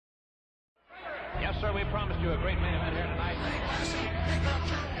Yes, sir, we promised you a great main event here tonight.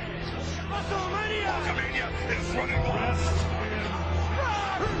 WrestleMania! WrestleMania is running west.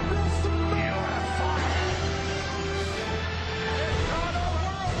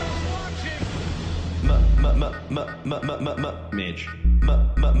 Midge.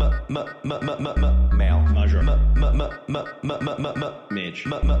 Male. Measure. Midge.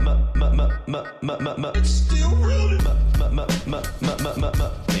 It's still real. Midge. Male.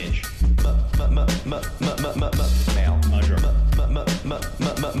 Measure. Midge.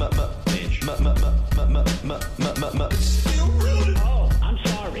 It's still real. Oh, I'm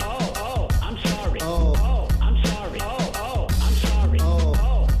sorry. Oh, I'm sorry. Oh, I'm sorry. Oh, I'm sorry.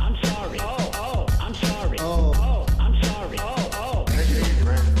 Oh, I'm sorry. Oh, I'm sorry. Oh, I'm sorry. Oh.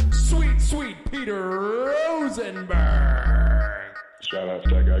 Sweet Peter Rosenberg. Shout out to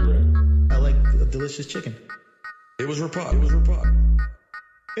that guy, Greg. I like a delicious chicken. It was Rapod.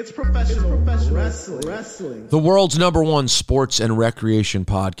 It's professional wrestling. The world's number one sports and recreation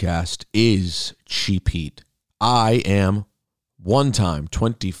podcast is Cheap Heat. I am one-time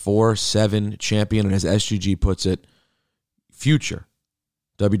 24/7 champion, and as SGG puts it, future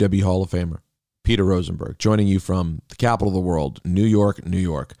WWE Hall of Famer Peter Rosenberg, joining you from the capital of the world, New York, New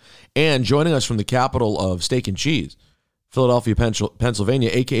York. And joining us from the capital of steak and cheese, Philadelphia, Pennsylvania,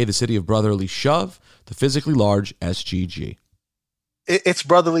 a.k.a. the city of brotherly shove, the physically large SGG. It's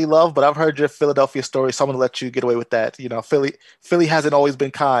brotherly love, but I've heard your Philadelphia story, so I'm going to let you get away with that. You know, Philly hasn't always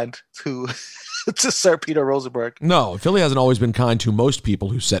been kind to to Sir Peter Rosenberg. No, Philly hasn't always been kind to most people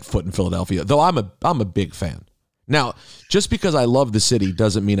who set foot in Philadelphia, though I'm a big fan. Now, just because I love the city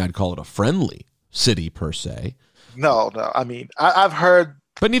doesn't mean I'd call it a friendly city per se. No. I mean, I've heard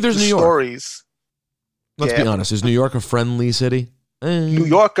but neither is New York. Stories. Let's be honest. Is New York a friendly city? New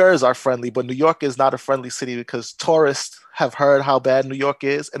Yorkers are friendly, but New York is not a friendly city because tourists have heard how bad New York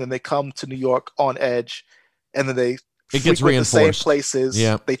is, and then they come to New York on edge, and then they it gets reinforced. The same places.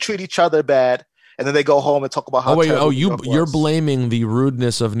 Yeah. They treat each other bad, and then they go home and talk about how terrible New York was. You're blaming the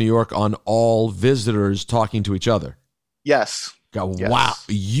rudeness of New York on all visitors talking to each other. Yes. Wow.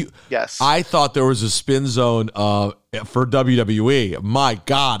 Yes. I thought there was a spin zone for WWE. My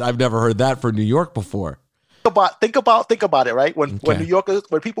God, I've never heard that for New York before. Think about it, right? When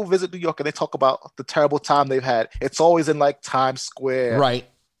people visit New York and they talk about the terrible time they've had, it's always in like Times Square, right?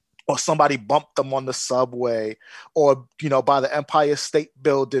 Or somebody bumped them on the subway, or by the Empire State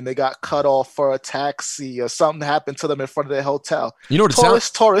Building, they got cut off for a taxi, or something happened to them in front of their hotel. You know what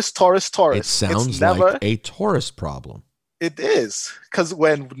tourist. It sounds like a tourist problem. It is, because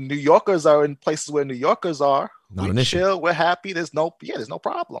when New Yorkers are in places where New Yorkers are, we chill, we're happy. There's no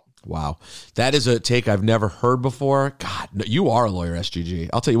problem. Wow. That is a take I've never heard before. God, no, you are a lawyer, SGG.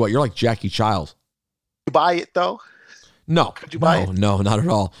 I'll tell you what, you're like Jackie Childs. You buy it, though? No. Could you buy it? No, not at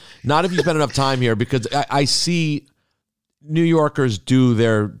all. Not if you spend enough time here, because I see New Yorkers do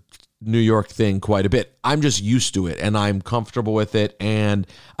their New York thing quite a bit. I'm just used to it, and I'm comfortable with it, and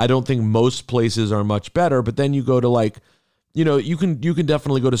I don't think most places are much better, but then you go to you can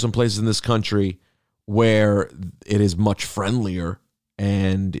definitely go to some places in this country where it is much friendlier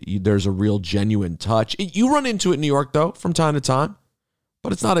and there's a real genuine touch. You run into it in New York, though, from time to time,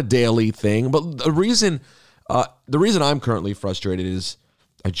 but it's not a daily thing. But the reason I'm currently frustrated is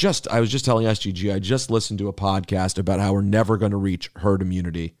I was just telling SGG, I just listened to a podcast about how we're never going to reach herd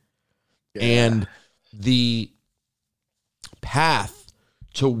immunity. Yeah. And the path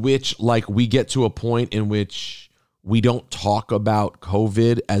to which we get to a point in which we don't talk about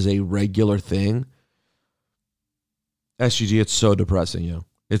COVID as a regular thing. SGG, it's so depressing, yo.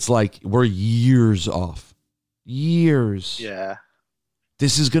 It's like we're years off. Years. Yeah.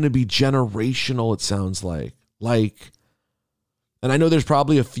 This is going to be generational, it sounds like. And I know there's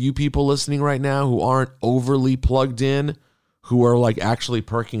probably a few people listening right now who aren't overly plugged in, who are actually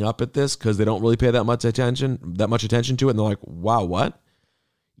perking up at this because they don't really pay that much attention to it. And they're like, wow, what?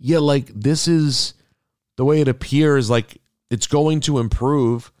 Yeah, this is the way it appears, it's going to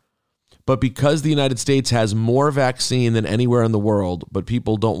improve, but because the United States has more vaccine than anywhere in the world, but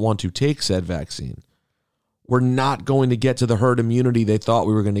people don't want to take said vaccine, we're not going to get to the herd immunity they thought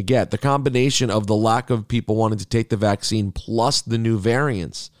we were going to get. The combination of the lack of people wanting to take the vaccine plus the new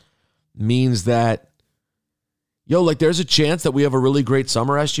variants means that, there's a chance that we have a really great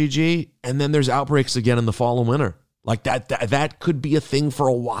summer, SGG, and then there's outbreaks again in the fall and winter. That could be a thing for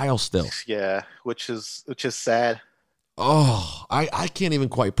a while still. Yeah, which is sad. Oh, I can't even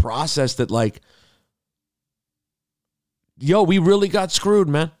quite process that. We really got screwed,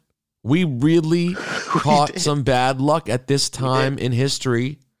 man. We really caught some bad luck at this time in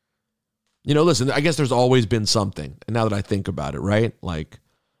history. Listen, I guess there's always been something. And now that I think about it, right?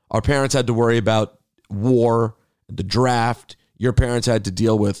 Our parents had to worry about war, the draft. Your parents had to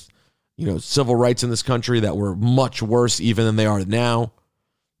deal with, civil rights in this country that were much worse even than they are now.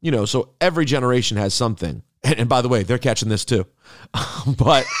 So every generation has something. And by the way, they're catching this too.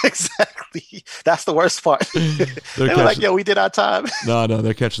 But exactly. That's the worst part. They were like, yo, we did our time. No,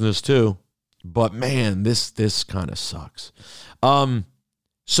 they're catching this too. But man, this kind of sucks.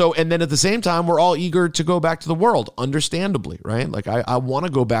 So, and then at the same time, we're all eager to go back to the world, understandably, right? Like I want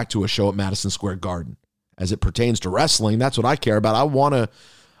to go back to a show at Madison Square Garden as it pertains to wrestling. That's what I care about. I want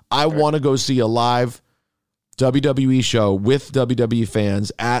to go see a live WWE show with WWE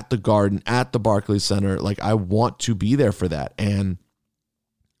fans at the Garden, at the Barclays Center. Like, I want to be there for that. And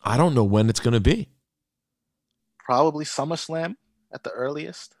I don't know when it's going to be. Probably SummerSlam at the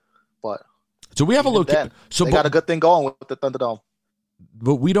earliest. But so we have a location. So they got a good thing going with the Thunderdome.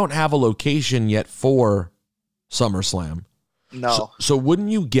 But we don't have a location yet for SummerSlam. No. So wouldn't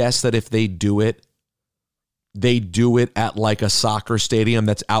you guess that if they do it at like a soccer stadium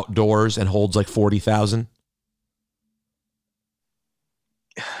that's outdoors and holds like 40,000?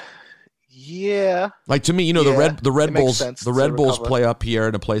 Yeah. Like, to me, the Red Bulls play up here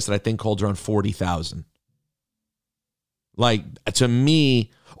at a place that I think holds around 40,000. Like, to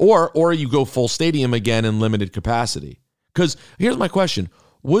me, or you go full stadium again in limited capacity. Because here's my question.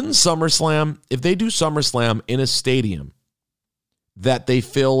 Wouldn't SummerSlam, if they do SummerSlam in a stadium that they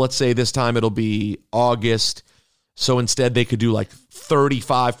fill, let's say this time it'll be August, so instead they could do like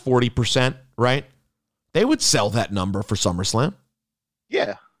 35, 40%, right? They would sell that number for SummerSlam.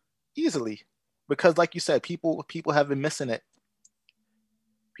 Yeah, easily. Because like you said, people have been missing it.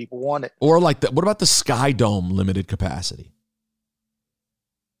 People want it. Or like what about the Sky Dome limited capacity?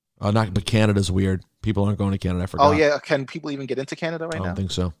 But Canada's weird. People aren't going to Canada. I forgot. Oh, yeah. Can people even get into Canada right now? I don't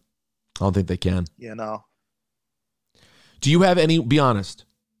think so. I don't think they can. Yeah, no. Do you have be honest,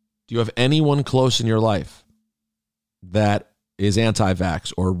 do you have anyone close in your life that is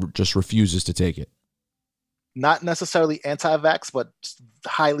anti-vax or just refuses to take it? Not necessarily anti-vax, but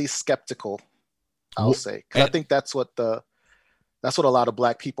highly skeptical, I'll say. 'Cause I think that's what a lot of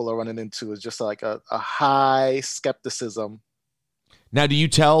black people are running into, is just like a high skepticism. Now, do you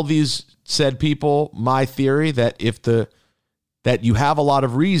tell these said people my theory that that you have a lot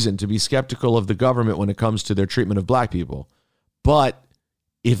of reason to be skeptical of the government when it comes to their treatment of black people, but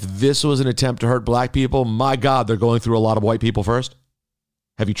if this was an attempt to hurt black people, my God, they're going through a lot of white people first?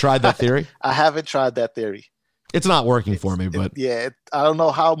 Have you tried that theory? I haven't tried that theory. It's not working for me, but I don't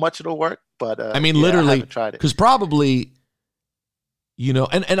know how much it'll work, but literally, I haven't tried it. Because probably,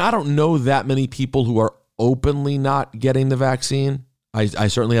 and I don't know that many people who are openly not getting the vaccine. I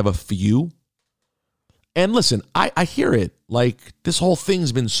certainly have a few. And listen, I hear it. Like, this whole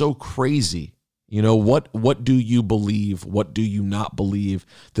thing's been so crazy. What do you believe? What do you not believe?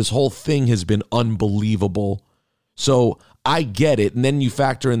 This whole thing has been unbelievable. So I get it. And then you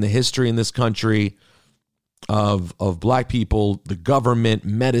factor in the history in this country of black people, the government,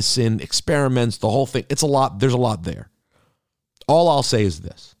 medicine, experiments, the whole thing. It's a lot. There's a lot there. All I'll say is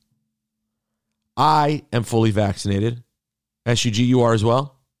this. I am fully vaccinated. SUG, you are as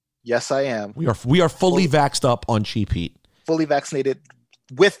well? Yes, I am. We are fully vaxxed up on Cheap Heat. Fully vaccinated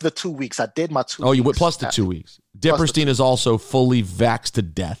with the 2 weeks. I did my 2 weeks. Oh, you went plus the 2 weeks. Dipperstein is also fully vaxxed to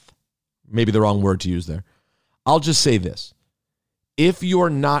death. Maybe the wrong word to use there. I'll just say this. If you're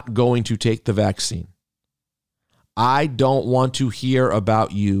not going to take the vaccine, I don't want to hear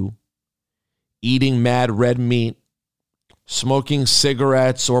about you eating mad red meat, smoking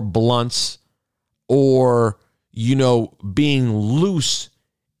cigarettes or blunts, or being loose,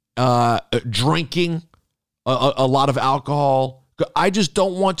 drinking a lot of alcohol. I just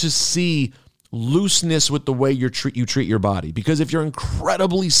don't want to see looseness with the way you treat your body. Because if you're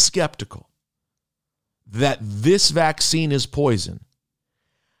incredibly skeptical that this vaccine is poison,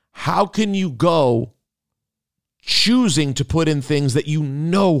 how can you go choosing to put in things that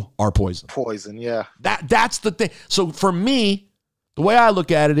are poison? Poison, yeah. That's the thing. So for me, the way I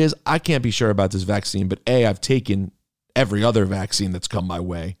look at it is, I can't be sure about this vaccine, but I've taken every other vaccine that's come my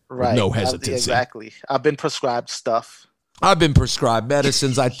way with no hesitancy. Exactly. I've been prescribed stuff. I've been prescribed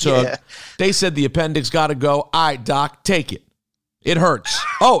medicines I took. Yeah. They said the appendix got to go. All right, doc, take it. It hurts.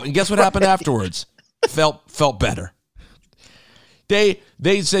 Oh, and guess what happened afterwards? Felt better. They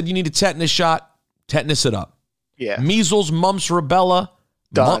said you need a tetanus shot. Tetanus it up. Yeah. Measles, mumps, rubella.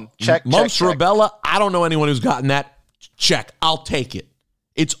 Done. Check. Mumps, rubella. I don't know anyone who's gotten that. Check. I'll take it.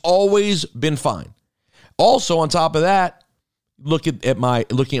 It's always been fine. Also, on top of that, looking at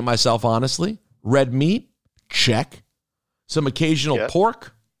myself honestly, red meat, check. Some occasional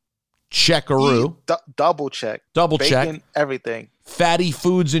pork, checkaroo. Double check. Double Bacon, check. everything. Fatty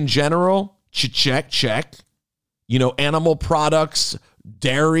foods in general, check. Animal products,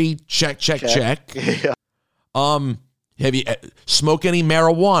 dairy, check. Yeah. Have you smoke any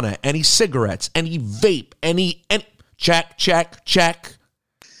marijuana, any cigarettes, any vape, any check.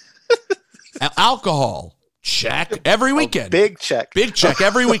 Alcohol, check every weekend. Big check. Big check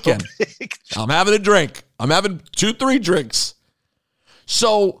every weekend. Big check. I'm having a drink. I'm having 2-3 drinks.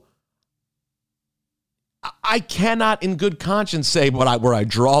 So I cannot in good conscience say where I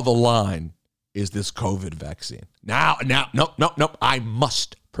draw the line is this COVID vaccine. Now, no. I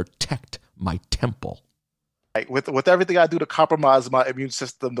must protect my temple. Right. With everything I do to compromise my immune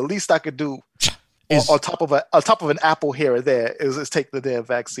system, the least I could do on top of an apple here or there is take the damn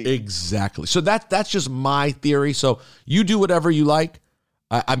vaccine. Exactly. So that's just my theory. So you do whatever you like.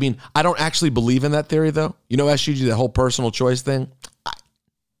 I mean, I don't actually believe in that theory, though. SGG, the whole personal choice thing.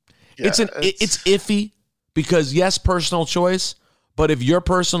 It's iffy because, yes, personal choice. But if your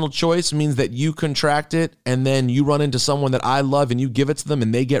personal choice means that you contract it and then you run into someone that I love and you give it to them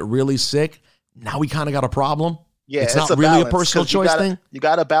and they get really sick, now we kind of got a problem. Yeah, it's not really a personal choice thing. You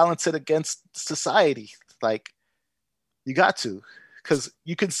got to balance it against society. Like, you got to. Because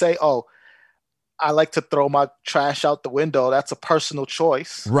you can say, oh, I like to throw my trash out the window. That's a personal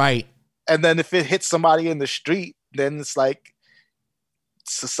choice. Right. And then if it hits somebody in the street, then it's like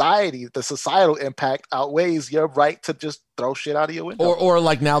the societal impact outweighs your right to just throw shit out of your window. Or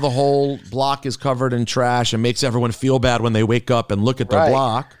like now the whole block is covered in trash and makes everyone feel bad when they wake up and look at their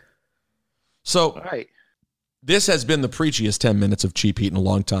block. So this has been the preachiest 10 minutes of Cheap Heat in a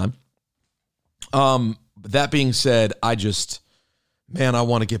long time. That being said, I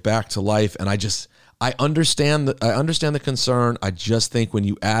want to get back to life, and I understand the concern. I just think when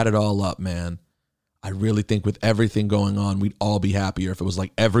you add it all up, man, I really think with everything going on, we'd all be happier if it was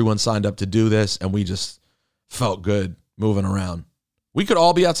like everyone signed up to do this and we just felt good moving around. We could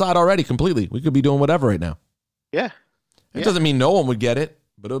all be outside already completely. We could be doing whatever right now. Yeah. It doesn't mean no one would get it,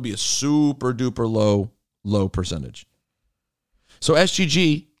 but it'll be a super duper low percentage. So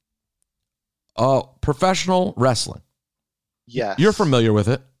SGG, professional wrestling. Yes. You're familiar with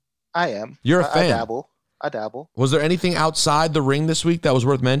it. I am. You're a fan. I dabble. Was there anything outside the ring this week that was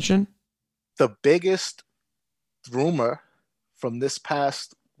worth mention? The biggest rumor from this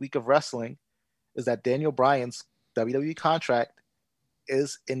past week of wrestling is that Daniel Bryan's WWE contract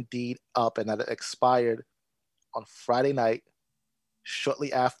is indeed up and that it expired on Friday night,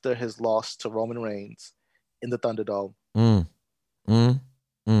 shortly after his loss to Roman Reigns in the Thunderdome.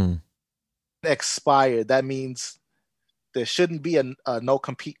 Expired. That means there shouldn't be a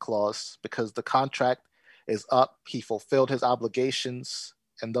no-compete clause because the contract is up. He fulfilled his obligations,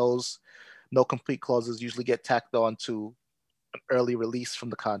 and those no-compete clauses usually get tacked on to an early release from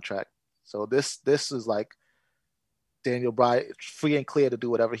the contract. So this is like Daniel Bryan free and clear to do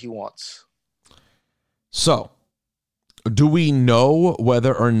whatever he wants. So, do we know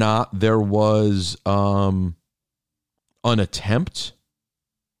whether or not there was an attempt?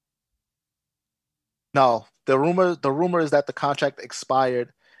 No, the rumor is that the contract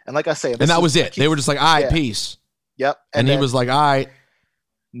expired, and like I say, and that was it. They were just like, "All right, peace." Yep, and he was like, "All right."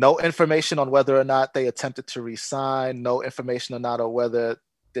 No information on whether or not they attempted to re-sign. No information on whether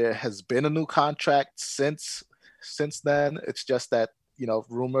there has been a new contract since then. It's just that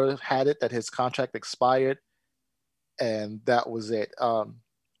rumor had it that his contract expired, and that was it.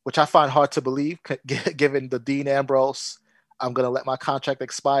 Which I find hard to believe, given the Dean Ambrose, I'm gonna let my contract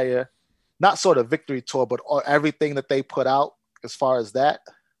expire. Not sort of victory tour, but everything that they put out as far as that,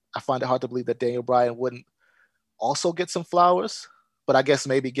 I find it hard to believe that Daniel Bryan wouldn't also get some flowers. But I guess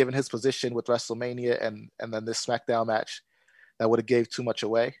maybe given his position with WrestleMania and then this SmackDown match, that would have gave too much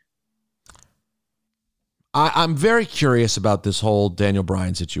away. I'm very curious about this whole Daniel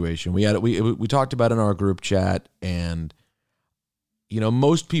Bryan situation. We talked about it in our group chat, and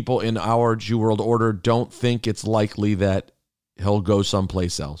most people in our Jew World Order don't think it's likely that he'll go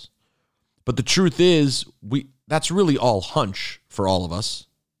someplace else. But the truth is, that's really all hunch for all of us.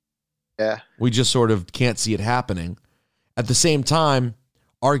 Yeah. We just sort of can't see it happening. At the same time,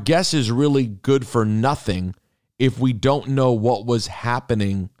 our guess is really good for nothing if we don't know what was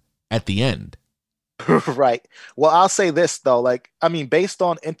happening at the end. Right. Well, I'll say this, though. Based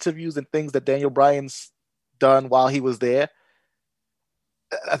on interviews and things that Daniel Bryan's done while he was there,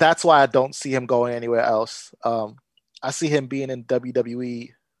 that's why I don't see him going anywhere else. I see him being in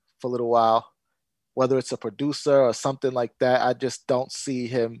WWE for a little while, whether it's a producer or something like that. I just don't see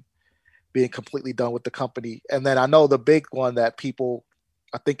him being completely done with the company. And then I know the big one that people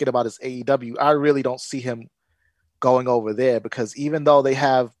are thinking about is AEW. I really don't see him going over there because even though they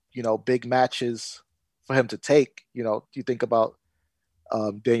have, big matches for him to take, you think about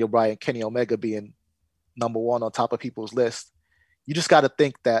Daniel Bryan, Kenny Omega being number one on top of people's list, you just got to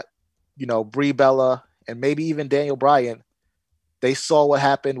think that, Brie Bella and maybe even Daniel Bryan, they saw what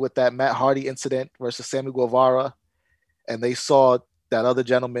happened with that Matt Hardy incident versus Sammy Guevara, and they saw that other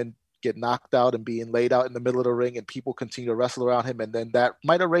gentleman get knocked out and being laid out in the middle of the ring, and people continue to wrestle around him, and then that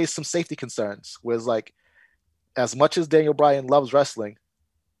might have raised some safety concerns. Whereas, like, as much as Daniel Bryan loves wrestling,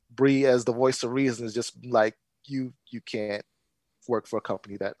 Brie, as the voice of reason, is just like, you can't work for a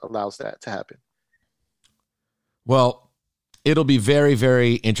company that allows that to happen. Well, it'll be very,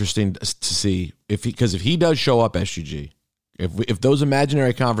 very interesting to see because if he does show up, SGG, if those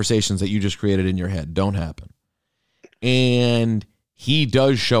imaginary conversations that you just created in your head don't happen, and he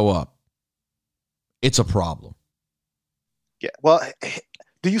does show up, it's a problem. Yeah. Well,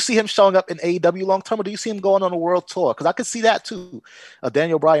 do you see him showing up in AEW long term, or do you see him going on a world tour? Because I could see that too, a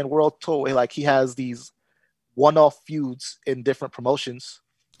Daniel Bryan world tour, where like he has these one-off feuds in different promotions.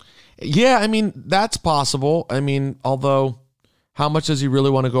 Yeah, I mean, that's possible. I mean, although how much does he really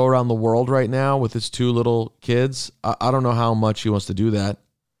want to go around the world right now with his two little kids? I don't know how much he wants to do that.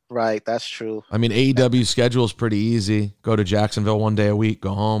 Right, that's true. I mean, AEW's schedule is pretty easy. Go to Jacksonville one day a week,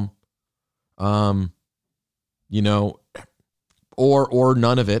 go home. Or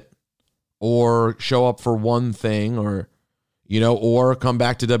none of it, or show up for one thing, or come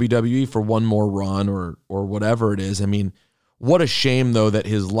back to WWE for one more run, or whatever it is. I mean, what a shame though that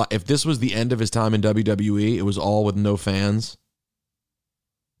if this was the end of his time in WWE, it was all with no fans,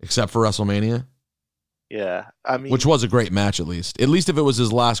 except for WrestleMania. Yeah, I mean, which was a great match, at least. At least if it was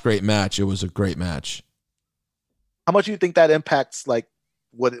his last great match, it was a great match. How much do you think that impacts? Like,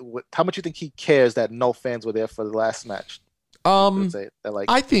 how much do you think he cares that no fans were there for the last match?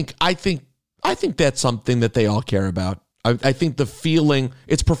 I think that's something that they all care about. I think the feeling,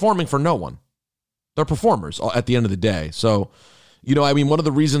 it's performing for no one. They're performers at the end of the day. So, I mean, one of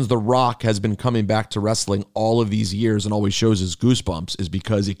the reasons The Rock has been coming back to wrestling all of these years and always shows his goosebumps is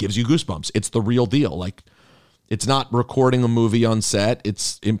because it gives you goosebumps. It's the real deal. Like, it's not recording a movie on set.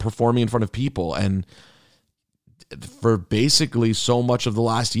 It's in performing in front of people. And for basically so much of the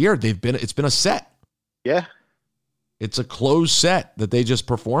last year, it's been a set. Yeah. It's a closed set that they just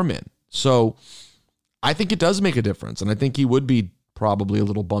perform in. So I think it does make a difference. And I think he would be probably a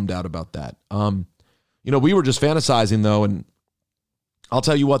little bummed out about that. We were just fantasizing though, and I'll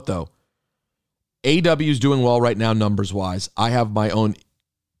tell you what, though. AEW is doing well right now, numbers-wise. I have my own,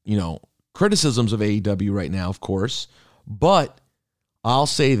 criticisms of AEW right now, of course. But I'll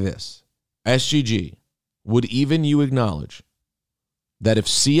say this. SGG, would even you acknowledge that if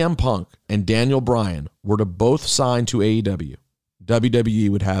CM Punk and Daniel Bryan were to both sign to AEW, WWE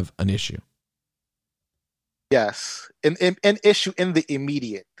would have an issue? Yes. An issue in the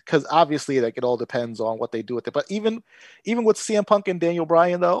immediate. Because obviously, like, it all depends on what they do with it. But even with CM Punk and Daniel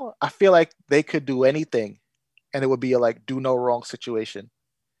Bryan, though, I feel like they could do anything, and it would be a like do no wrong situation.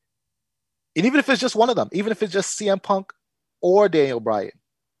 And even if it's just one of them, even if it's just CM Punk or Daniel Bryan,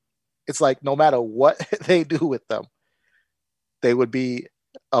 it's like no matter what they do with them, they would be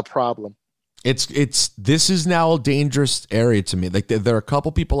a problem. This is now a dangerous area to me. Like there are a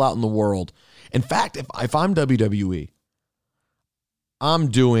couple people out in the world. In fact, if I'm WWE, I'm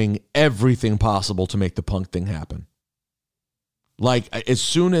doing everything possible to make the Punk thing happen. Like as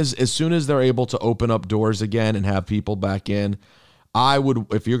soon as they're able to open up doors again and have people back in, I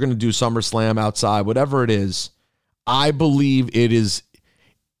would, if you're going to do SummerSlam outside, whatever it is, I believe it is,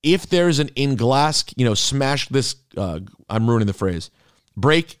 if there's an in glass, smash this, I'm ruining the phrase,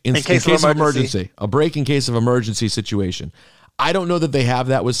 break in case of emergency, a break in case of emergency situation. I don't know that they have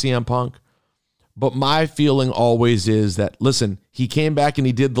that with CM Punk. But my feeling always is that, listen, he came back and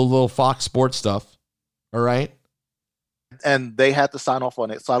he did the little Fox Sports stuff, all right? And they had to sign off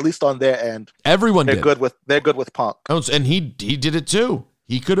on it. So at least on their end, everyone they're good with Punk. And he did it too.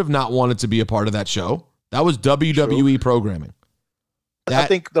 He could have not wanted to be a part of that show. That was WWE programming. I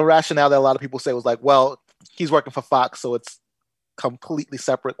think the rationale that a lot of people say was like, well, he's working for Fox, so it's completely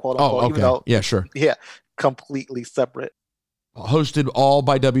separate, quote unquote. Oh, okay. Yeah, sure. Yeah, completely separate. Hosted all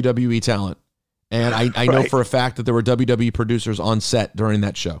by WWE talent. And I know for a fact that there were WWE producers on set during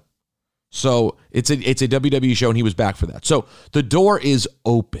that show. So it's a WWE show, and he was back for that. So the door is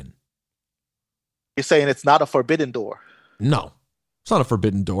open. You're saying it's not a forbidden door? No, it's not a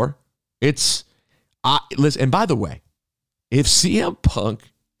forbidden door. Listen, and by the way, if CM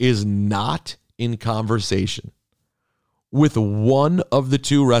Punk is not in conversation with one of the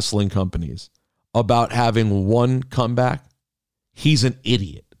two wrestling companies about having one comeback, he's an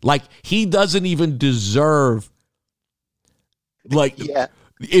idiot. Like, he doesn't even deserve, like, yeah.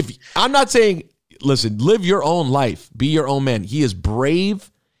 If I'm not saying, listen, live your own life. Be your own man. He is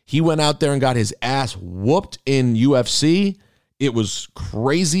brave. He went out there and got his ass whooped in UFC. It was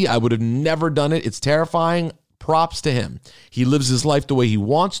crazy. I would have never done it. It's terrifying. Props to him. He lives his life the way he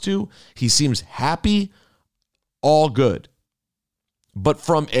wants to. He seems happy. All good. But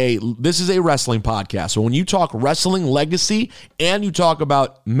this is a wrestling podcast. So when you talk wrestling legacy and you talk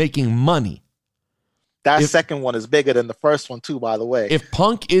about making money, that second one is bigger than the first one too, by the way. If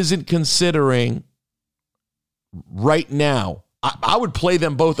Punk isn't considering right now, I would play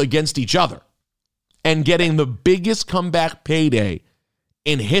them both against each other and getting the biggest comeback payday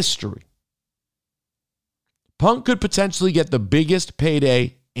in history. Punk could potentially get the biggest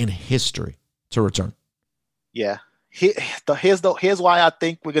payday in history to return. Yeah. Here's why I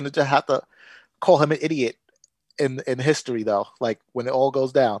think we're gonna just have to call him an idiot in history, though. Like when it all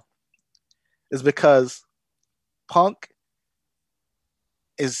goes down, is because Punk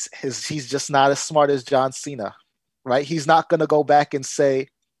he's just not as smart as John Cena, right? He's not gonna go back and say,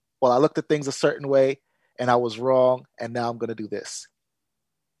 "Well, I looked at things a certain way and I was wrong, and now I'm gonna do this."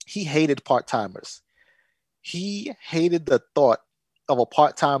 He hated part-timers. He hated the thought of a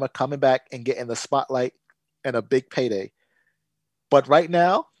part-timer coming back and getting the spotlight and a big payday. But right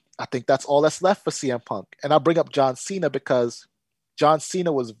now, I think that's all that's left for CM Punk. And I bring up John Cena because John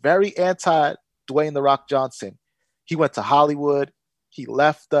Cena was very anti Dwayne "The Rock" Johnson. He went to Hollywood. He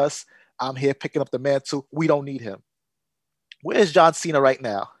left us. I'm here picking up the mantle. We don't need him. Where's John Cena right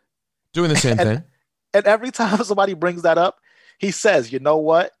now? Doing the same thing. And every time somebody brings that up, he says, "You know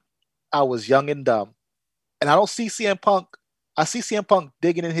what? I was young and dumb." And I don't see CM Punk. I see CM Punk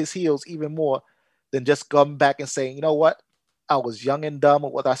digging in his heels even more than just coming back and saying, "You know what? I was young and dumb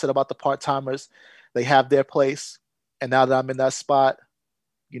with what I said about the part-timers. They have their place. And now that I'm in that spot,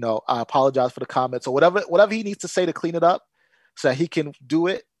 I apologize for the comments," or whatever he needs to say to clean it up so that he can do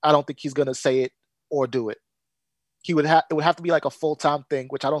it. I don't think he's going to say it or do it. It would have to be like a full-time thing,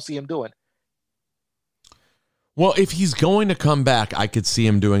 which I don't see him doing. Well, if he's going to come back, I could see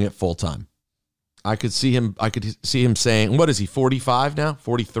him doing it full-time. I could see him saying, what is he, 45 now?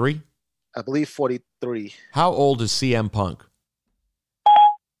 43? I believe 43. How old is CM Punk?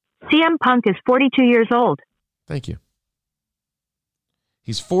 CM Punk is 42 years old. Thank you.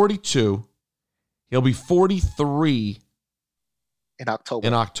 He's 42. He'll be 43 in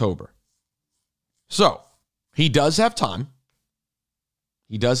October. So, he does have time.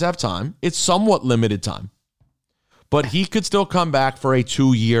 It's somewhat limited time. But he could still come back for a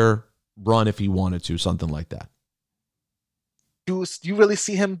 2-year run if he wanted to, something like that. Do you really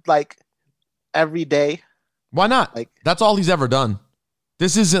see him like every day? Why not? Like, that's all he's ever done.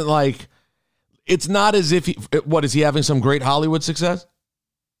 This isn't like, it's not as if is he having some great Hollywood success?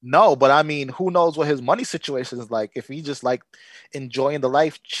 No, but I mean, who knows what his money situation is like? If he just like enjoying the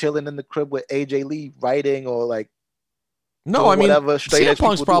life, chilling in the crib with AJ Lee writing, or like, no, I mean, whatever straight edge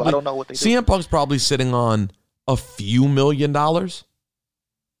people do. I don't know what they do. CM Punk's probably sitting on a few $1 million.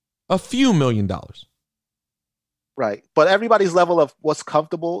 A few $1 million. Right. But everybody's level of what's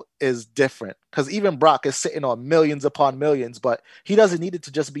comfortable is different. Because even Brock is sitting on millions upon millions, but he doesn't need it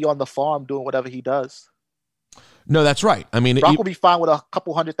to just be on the farm doing whatever he does. No, that's right. I mean, Brock will be fine with a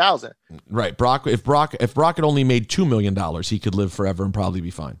couple $100,000. Right. If Brock had only made $2 million, he could live forever and probably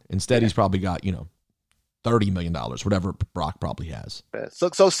be fine. Instead, he's probably got, $30 million, whatever Brock probably has.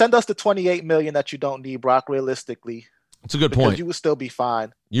 So send us the $28 million that you don't need, Brock, realistically. It's a good point. You would still be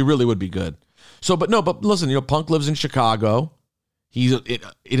fine. You really would be good. So, but listen, Punk lives in Chicago. He's in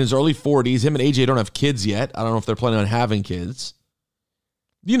his early 40s. Him and AJ don't have kids yet. I don't know if they're planning on having kids.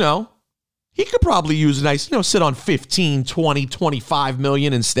 He could probably use a nice, sit on 15, 20, 25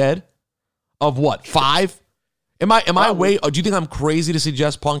 million instead of what, 5? Am I way, do you think I'm crazy to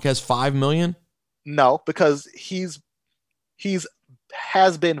suggest Punk has 5 million? No, because he's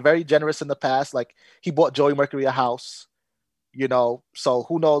has been very generous in the past. Like, he bought Joey Mercury a house, so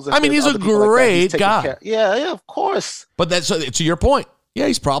who knows? If he's a great guy. Yeah, of course. But that's to your point. Yeah,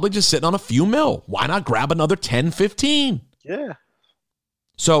 he's probably just sitting on a few mil. Why not grab another 10, 15? Yeah.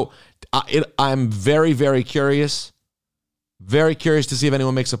 So I'm very, very curious. Very curious to see if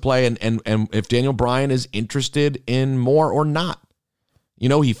anyone makes a play and if Daniel Bryan is interested in more or not.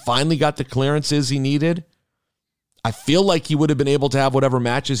 He finally got the clearances he needed. I feel like he would have been able to have whatever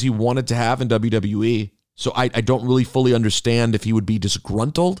matches he wanted to have in WWE. So I don't really fully understand if he would be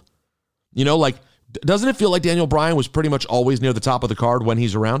disgruntled. Doesn't it feel like Daniel Bryan was pretty much always near the top of the card when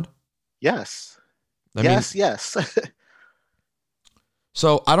he's around? Yes. Yes.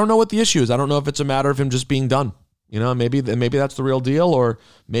 So I don't know what the issue is. I don't know if it's a matter of him just being done. Maybe that's the real deal, or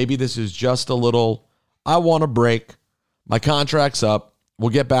maybe this is just a little, I want a break. My contract's up. We'll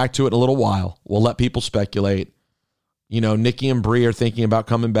get back to it in a little while. We'll let people speculate. You know, Nikki and Brie are thinking about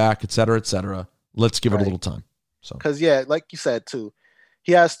coming back, et cetera, et cetera. Let's give it a little time. So, because like you said too,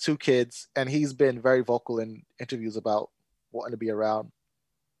 he has 2 kids, and he's been very vocal in interviews about wanting to be around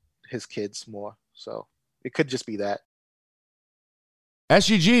his kids more. So it could just be that.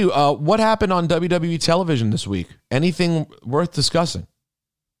 SGG, what happened on WWE television this week? Anything worth discussing?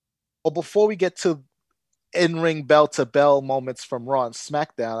 Well, before we get to in-ring bell-to-bell moments from Raw and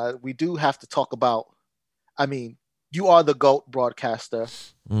SmackDown, we do have to talk about, I mean, you are the GOAT broadcaster.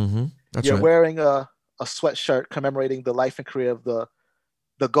 Mm-hmm. You're wearing a sweatshirt commemorating the life and career of the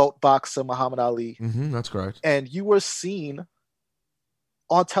GOAT boxer, Muhammad Ali. Mm-hmm, that's correct. And you were seen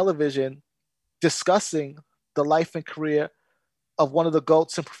on television discussing the life and career of one of the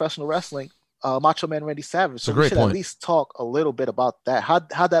GOATs in professional wrestling, Macho Man Randy Savage. So we should at least talk a little bit about that. How'd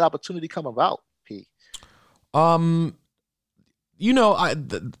that opportunity come about, P? You know,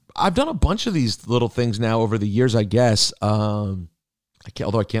 I've done a bunch of these little things now over the years, I guess. Although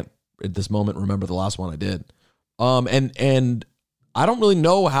I can't at this moment remember the last one I did. And I don't really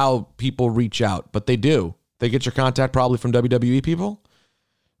know how people reach out, but they do. They get your contact probably from WWE people.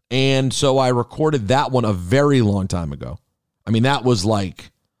 And so I recorded that one a very long time ago. I mean, that was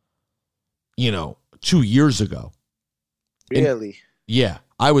like, 2 years ago. Really? And yeah.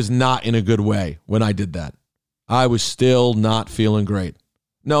 I was not in a good way when I did that. I was still not feeling great.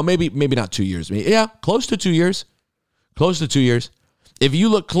 No, maybe not 2 years. Yeah, close to 2 years. Close to 2 years. If you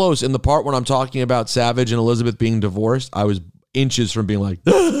look close in the part when I'm talking about Savage and Elizabeth being divorced, I was inches from being like,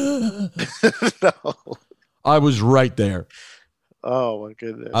 no. I was right there. Oh, my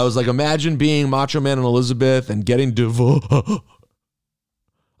goodness. I was like, imagine being Macho Man and Elizabeth and getting divorced.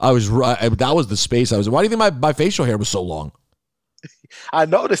 I was right. That was the space I was in. Why do you think my facial hair was so long? I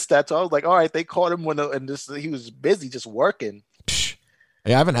noticed that. So I was like, all right, they caught him he was busy just working.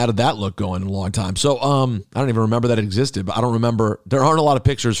 Hey, I haven't had that look going in a long time. So I don't even remember that it existed, but I don't remember. There aren't a lot of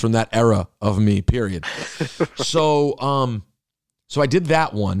pictures from that era of me, period. So I did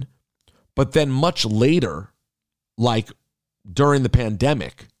that one. But then much later, like during the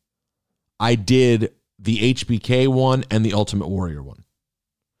pandemic, I did the HBK one and the Ultimate Warrior one.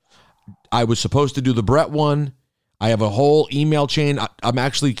 I was supposed to do the Brett one. I have a whole email chain. I'm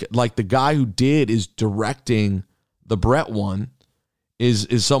actually like the guy who is directing the Brett one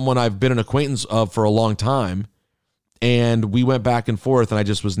is someone I've been an acquaintance of for a long time. And we went back and forth and I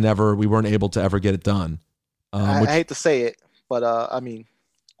just we weren't able to ever get it done. I hate to say it, but I mean,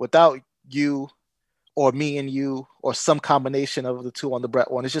 without you or me and you or some combination of the two on the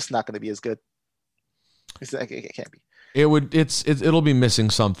Brett one, it's just not going to be as good. It can't be. It'll be missing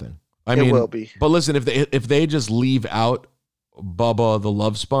something. I mean, it will be. But listen, if they just leave out Bubba the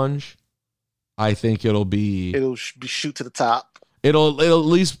Love Sponge, I think it'll be shoot to the top. It'll at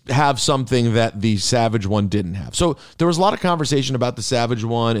least have something that the Savage one didn't have. So there was a lot of conversation about the Savage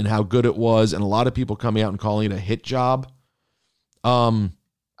one and how good it was, and a lot of people coming out and calling it a hit job. I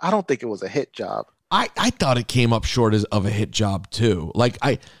don't think it was a hit job. I thought it came up short of a hit job too. Like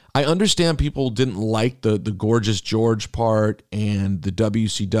I understand people didn't like the Gorgeous George part and the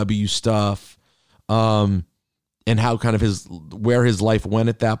WCW stuff, and how kind of where his life went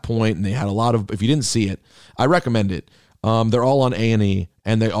at that point. And they had a lot of, if you didn't see it, I recommend it. They're all on A&E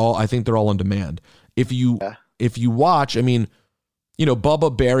and I think they're all on demand. If you watch, I mean,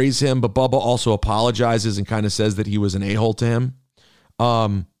 Bubba buries him, but Bubba also apologizes and kind of says that he was an a-hole to him.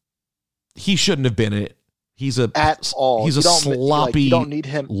 He shouldn't have been it. He's a sloppy you don't need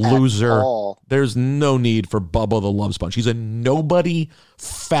him loser. At all. There's no need for Bubba the Love Sponge. He's a nobody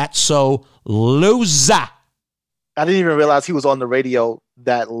fatso loser. I didn't even realize he was on the radio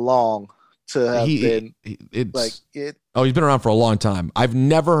that long to have been. He's been around for a long time. I've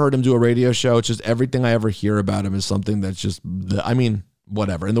never heard him do a radio show. It's just everything I ever hear about him is something that's just, I mean,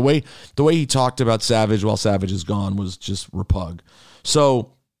 whatever. And the way he talked about Savage while Savage is gone was just repug.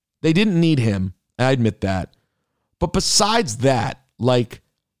 So they didn't need him. I admit that. But besides that, like,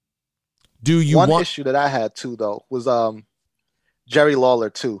 one issue that I had too, though, was Jerry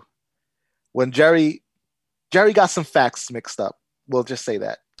Lawler too. When Jerry got some facts mixed up, we'll just say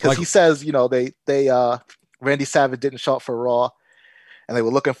that. Because he says, they Randy Savage didn't show up for Raw and they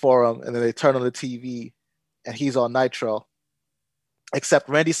were looking for him, and then they turn on the TV and he's on Nitro. Except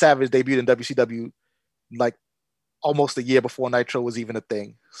Randy Savage debuted in WCW like almost a year before Nitro was even a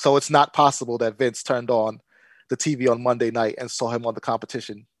thing. So it's not possible that Vince turned on the TV on Monday night and saw him on the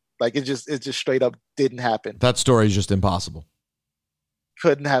competition. Like it just straight up didn't happen. That story is just impossible.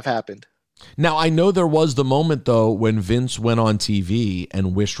 Couldn't have happened. Now, I know there was the moment, though, when Vince went on TV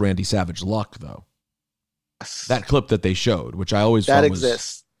and wished Randy Savage luck, though. That clip that they showed, which I always that thought was,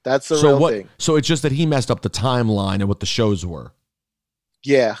 exists. That's a real thing. So it's just that he messed up the timeline and what the shows were.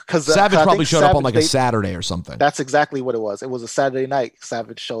 Yeah, because Savage probably showed up on like a Saturday or something. That's exactly what it was. It was a Saturday night.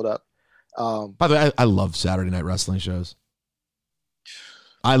 Savage showed up. By the way, I love Saturday night wrestling shows.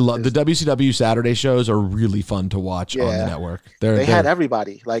 I love the WCW Saturday shows are really fun to watch on the network. They had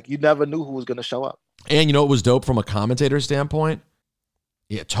everybody. Like, you never knew who was going to show up. And you know what was dope from a commentator standpoint?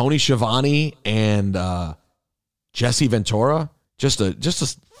 Yeah, Tony Schiavone and Jesse Ventura. Just a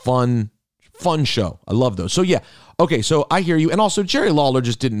fun show. I love those. So yeah, okay. So I hear you. And also Jerry Lawler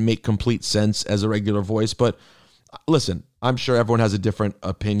just didn't make complete sense as a regular voice. But listen, I'm sure everyone has a different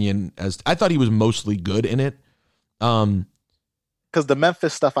opinion. I thought he was mostly good in it. Because the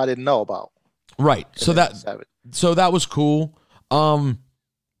Memphis stuff I didn't know about. Right. So that was cool.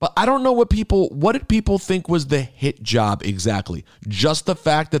 But I don't know what did people think was the hit job exactly? Just the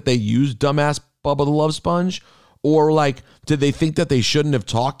fact that they used dumbass Bubba the Love Sponge? Or like, did they think that they shouldn't have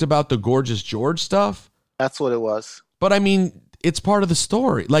talked about the Gorgeous George stuff? That's what it was. But I mean, it's part of the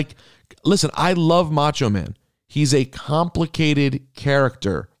story. Like, listen, I love Macho Man. He's a complicated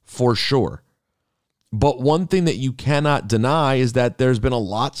character for sure. But one thing that you cannot deny is that there's been a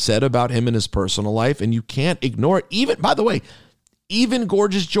lot said about him in his personal life, and you can't ignore it. Even, by the way, even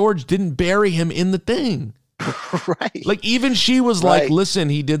Gorgeous George didn't bury him in the thing. Right. Like, even she was like, listen,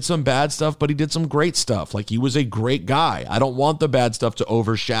 he did some bad stuff, but he did some great stuff. Like, he was a great guy. I don't want the bad stuff to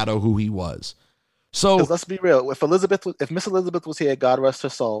overshadow who he was. So let's be real. If Miss Elizabeth was here, God rest her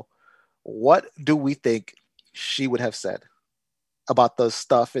soul, what do we think she would have said about the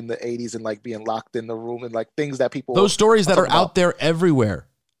stuff in the 80s and like being locked in the room and like things that people, those stories that are out there everywhere?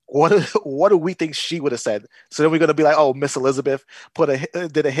 What do we think she would have said? So then we're gonna be like, oh, Miss Elizabeth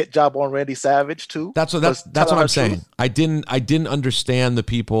did a hit job on Randy Savage too. That's what I'm saying. I didn't understand the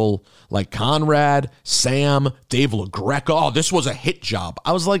people like Conrad, Sam, Dave LaGreca. Oh, this was a hit job.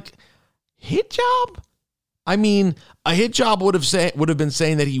 I was like, hit job? I mean, a hit job would have been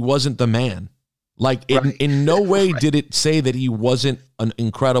saying that he wasn't the man. Like, in no way did it say that he wasn't an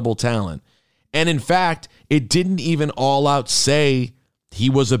incredible talent. And in fact, it didn't even all out say he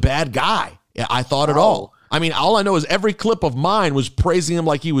was a bad guy. I thought it all. I mean, all I know is every clip of mine was praising him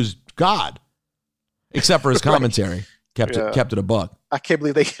like he was God, except for his commentary. Kept it a buck. I can't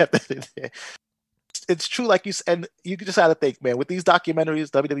believe they kept that in there. It's true, like you said, and you just had to think, man, with these documentaries,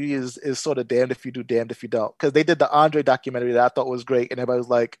 WWE is sort of damned if you do, damned if you don't. Because they did the Andre documentary that I thought was great, and everybody was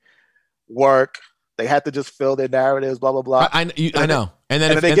like, work. They had to just fill their narratives, blah, blah, blah. I know. And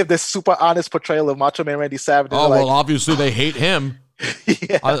then they give this super honest portrayal of Macho Man Randy Savage. Oh, well, obviously they hate him.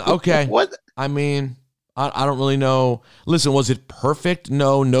 Yeah. Okay. What? I mean, I don't really know. Listen, was it perfect?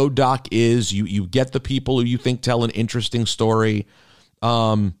 No doc is. You get the people who you think tell an interesting story.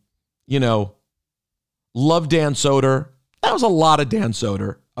 Love Dan Soder. That was a lot of Dan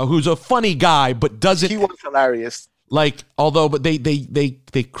Soder, who's a funny guy, but doesn't. He was hilarious. Like, but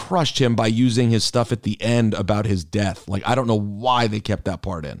they crushed him by using his stuff at the end about his death. Like, I don't know why they kept that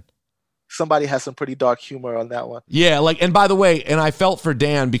part in. Somebody has some pretty dark humor on that one. Yeah, like, and by the way, and I felt for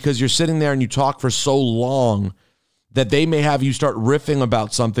Dan because you're sitting there and you talk for so long that they may have you start riffing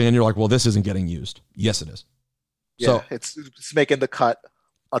about something and you're like, well, this isn't getting used. Yes, it is. Yeah, so it's making the cut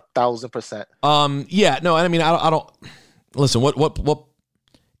 1,000%. Yeah, no, I mean, I don't listen. What?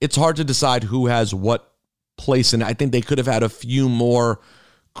 It's hard to decide who has what place, and I think they could have had a few more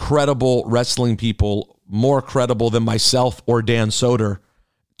credible wrestling people, more credible than myself or Dan Soder,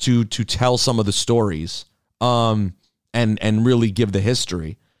 to tell some of the stories, and really give the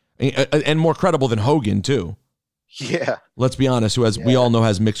history, and more credible than Hogan too. Yeah, let's be honest. We all know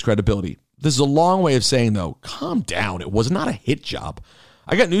has mixed credibility. This is a long way of saying though, calm down. It was not a hit job.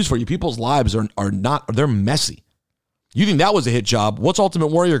 I got news for you. People's lives are not. They're messy. You think that was a hit job? What's Ultimate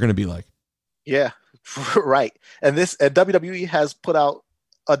Warrior going to be like? Yeah. Right. And WWE has put out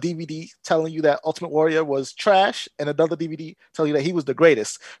a DVD telling you that Ultimate Warrior was trash and another DVD telling you that he was the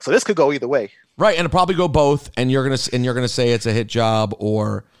greatest. So this could go either way. Right. And it'll probably go both. And you're going to say it's a hit job,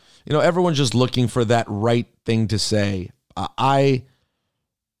 or, everyone's just looking for that right thing to say. I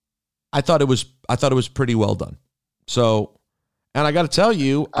thought it was pretty well done. So, and I got to tell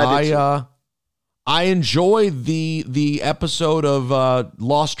you, I enjoyed the episode of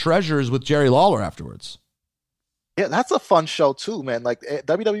Lost Treasures with Jerry Lawler afterwards. Yeah, that's a fun show too, man. Like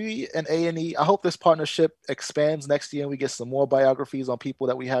WWE and A&E, I hope this partnership expands next year and we get some more biographies on people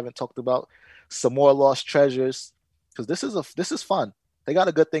that we haven't talked about, some more Lost Treasures, because this is fun. They got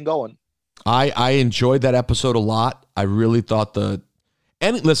a good thing going. I enjoyed that episode a lot. I really thought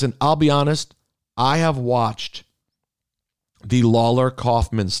listen, I'll be honest, I have watched the Lawler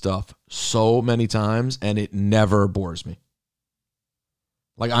Kaufman stuff so many times, and it never bores me.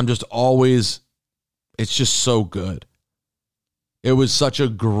 Like, I'm just always, it's just so good. It was such a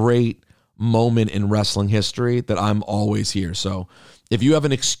great moment in wrestling history that I'm always here. So if you have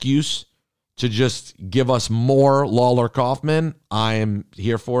an excuse to just give us more Lawler Kaufman, I am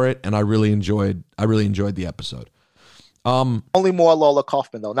here for it, and I really enjoyed the episode. Only more Lawler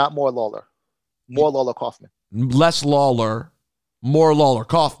Kaufman though, not more Lawler. More Lawler Kaufman. Less Lawler, more Lawler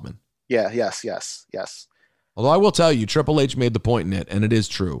Kaufman. Yeah, yes. Although I will tell you, Triple H made the point in it, and it is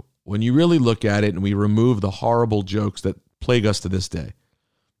true. When you really look at it and we remove the horrible jokes that plague us to this day,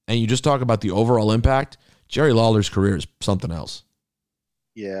 and you just talk about the overall impact, Jerry Lawler's career is something else.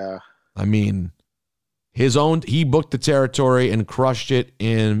 Yeah. I mean, he booked the territory and crushed it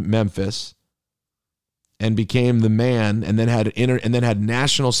in Memphis and became the man, and then had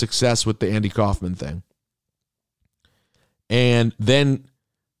national success with the Andy Kaufman thing. And then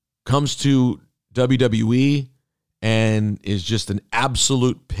comes to WWE and is just an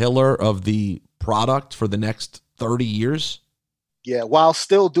absolute pillar of the product for the next 30 years. Yeah, while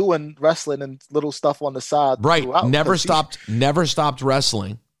still doing wrestling and little stuff on the side. Right. Throughout, Never stopped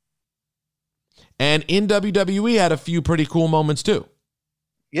wrestling. And in WWE had a few pretty cool moments too.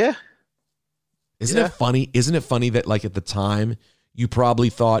 Yeah. Isn't it funny? Isn't it funny that, like, at the time you probably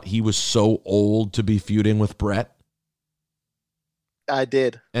thought he was so old to be feuding with Brett? I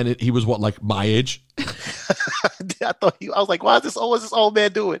did. And he was what, like my age? I was like, why is this old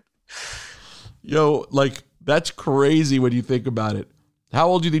man doing? Yo, like, that's crazy when you think about it. How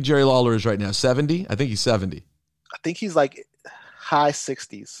old do you think Jerry Lawler is right now? 70? I think he's 70. I think he's like high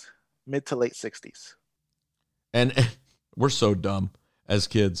 60s, mid to late 60s. And we're so dumb as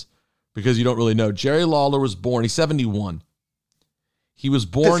kids because you don't really know. Jerry Lawler was born, he's 71. He was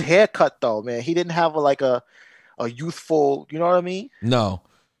born. His haircut, though, man. He didn't have a youthful, you know what I mean? No.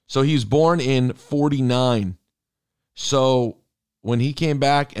 So he was born in 49. So when he came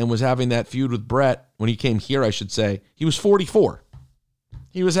back and was having that feud with Brett, when he came here, I should say, he was 44.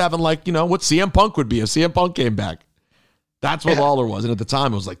 He was having, like, you know, what CM Punk would be if CM Punk came back. That's what Lawler was. And at the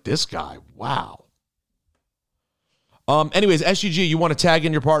time, it was like, this guy, wow. Anyways, SGG, you want to tag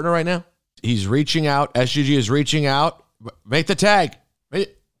in your partner right now? He's reaching out. SGG is reaching out. Make the tag.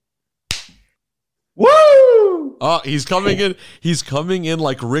 Woo! Oh, he's coming in. He's coming in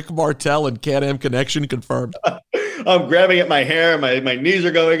like Rick Martel and Can-Am Connection confirmed. I'm grabbing at my hair. My knees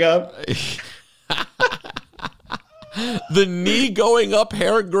are going up. The knee going up,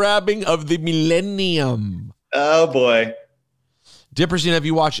 hair grabbing of the millennium. Oh, boy. Dipperstein, have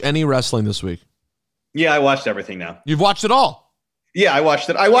you watched any wrestling this week? Yeah, I watched everything now. You've watched it all? Yeah, I watched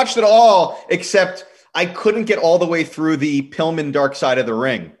it. I watched it all, except I couldn't get all the way through the Pillman Dark Side of the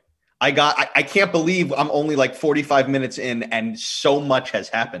Ring. I can't believe I'm only like 45 minutes in and so much has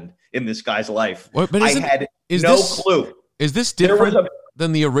happened in this guy's life. But I had no clue. Is this different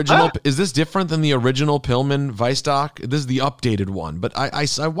than the original? Is this different than the original Pillman Weisstock? This is the updated one, but I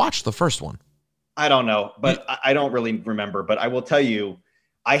watched the first one. I don't know, but I don't really remember. But I will tell you,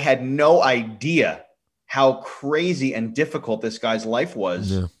 I had no idea how crazy and difficult this guy's life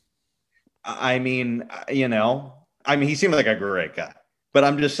was. Yeah. I mean, he seemed like a great guy. But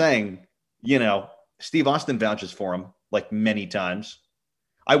I'm just saying, Steve Austin vouches for him like many times.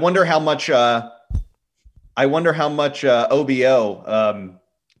 I wonder how much OBO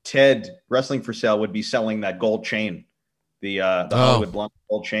Ted Wrestling for Sale would be selling that gold chain, the Hollywood Blonde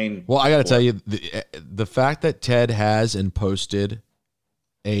gold chain. Well, I got to tell you, the fact that Ted has and posted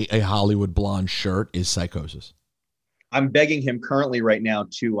a Hollywood Blonde shirt is psychosis. I'm begging him currently right now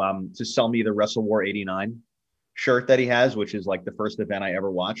to sell me the Wrestle War 89 shirt that he has, which is like the first event I ever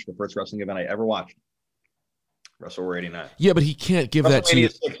watched, the first wrestling event I ever watched. Wrestle War 89. Yeah, but he can't give that to you.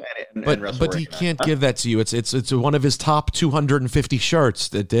 But he can't give that to you. It's one of his top 250 shirts.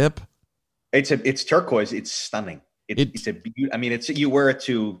 The Dip. It's turquoise. It's stunning. It's a beauty. I mean, you wear it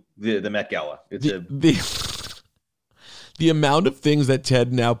to the Met Gala. The amount of things that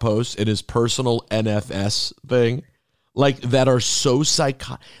Ted now posts in his personal NFS thing, like, that are so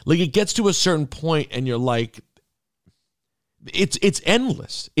psychotic. Like, it gets to a certain point and you're like, it's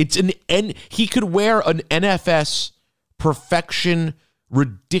endless. He could wear an NFS perfection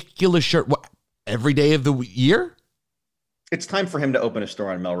ridiculous shirt every day of the year. It's time for him to open a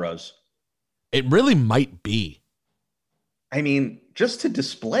store on Melrose. It really might be. I mean, just to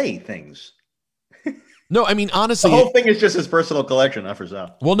display things. No, I mean, honestly, the whole thing is just his personal collection, not for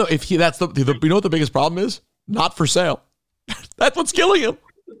sale. Well, no, you know what the biggest problem is? Not for sale. That's what's killing him.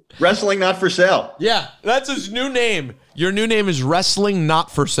 Wrestling not for sale. Yeah, that's his new name. Your new name is Wrestling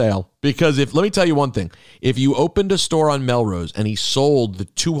Not For Sale. Because let me tell you one thing. If you opened a store on Melrose and he sold the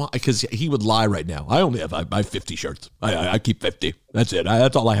 200, because he would lie right now. I have 50 shirts. I keep 50. That's it.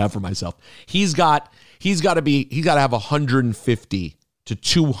 That's all I have for myself. He's got to have 150 to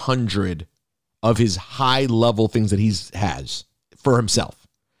 200 of his high level things that he has for himself.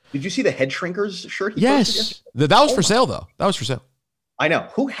 Did you see the head shrinkers shirt? Yes. That was for sale though. That was for sale. I know.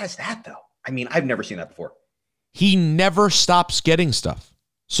 Who has that though? I mean, I've never seen that before. He never stops getting stuff.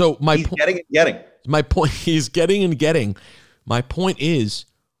 So he's getting. My point, he's getting and getting. My point is,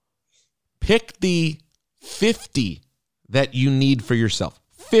 pick the 50 that you need for yourself.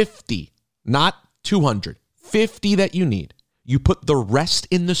 50, not 200. 50 that you need. You put the rest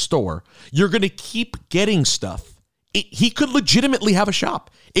in the store. You're going to keep getting stuff. He could legitimately have a shop.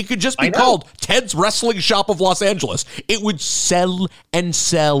 It could just be called Ted's Wrestling Shop of Los Angeles. It would sell and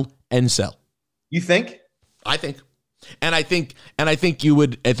sell and sell. You think? I think. And I think you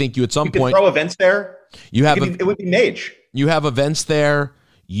at some point throw events there. It would be Mage. You have events there.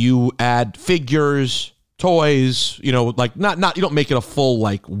 You add figures, toys, like not you don't make it a full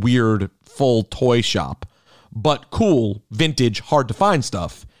like weird full toy shop, but cool, vintage, hard to find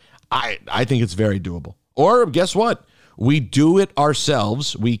stuff. I think it's very doable. Or guess what? We do it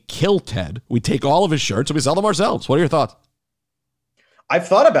ourselves. We kill Ted. We take all of his shirts and we sell them ourselves. What are your thoughts? I've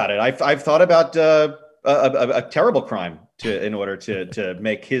thought about it. I've thought about a terrible crime in order to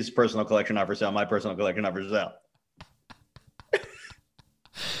make his personal collection not for sale, my personal collection not for sale.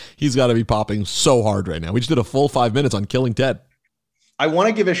 He's got to be popping so hard right now. We just did a full 5 minutes on killing Ted. I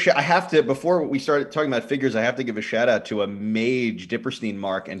want to give before we start talking about figures, I have to give a shout out to a Mage Dipperstein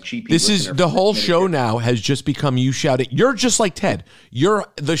Mark and Cheapy. This is the whole show now has just become you shouting. You're just like Ted.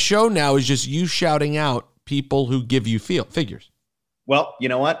 The show now is just you shouting out people who give you figures. Well, you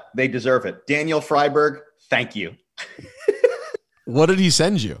know what? They deserve it. Daniel Freiberg, thank you. What did he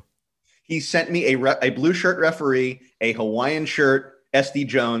send you? He sent me a blue shirt referee, a Hawaiian shirt, SD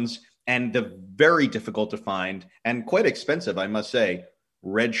Jones, and the very difficult to find and quite expensive, I must say,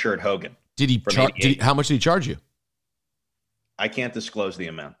 red shirt Hogan. How much did he charge you? I can't disclose the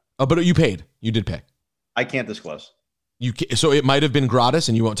amount. Oh, but you paid. You did pay. I can't disclose. So it might have been gratis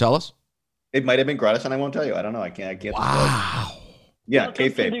and you won't tell us? It might have been gratis and I won't tell you. I don't know. I can't Wow. disclose. Yeah, Welcome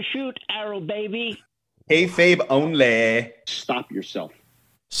kayfabe. to the shoot, Arrow baby. Kayfabe only. Stop yourself.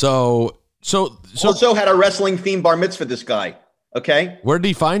 So also had a wrestling themed bar mitzvah, this guy. Okay. Where did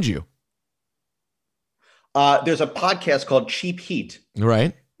he find you? There's a podcast called Cheap Heat.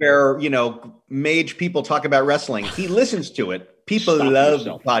 Right. Where, Mage people talk about wrestling. He listens to it. People love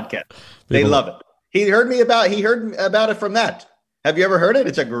the podcast. They love it. He heard about it from that. Have you ever heard it?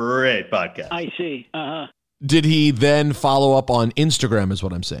 It's a great podcast. I see. Uh-huh. Did he then follow up on Instagram is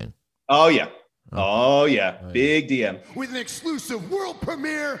what I'm saying? Oh, yeah. Oh, yeah. Big DM. With an exclusive world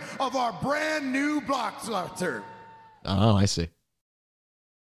premiere of our brand new blockbuster. Oh, I see.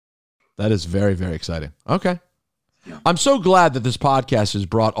 That is very, very exciting. Okay. Yeah. I'm so glad that this podcast has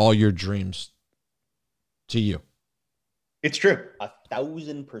brought all your dreams to you. It's true.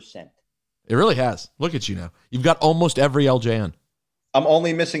 1,000%. It really has. Look at you now. You've got almost every LJN. I'm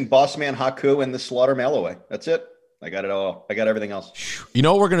only missing Boss Man Haku and the Slaughter Mail Away. That's it. I got it all. I got everything else. You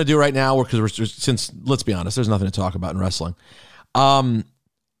know what we're going to do right now? Since, let's be honest, there's nothing to talk about in wrestling. Blood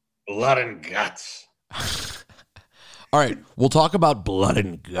and guts. All right. We'll talk about blood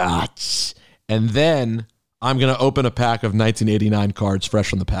and guts. And then I'm going to open a pack of 1989 cards fresh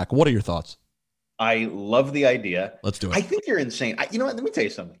from the pack. What are your thoughts? I love the idea. Let's do it. I think you're insane. You know what? Let me tell you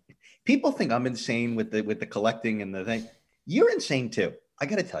something. People think I'm insane with the collecting and the thing. You're insane too. I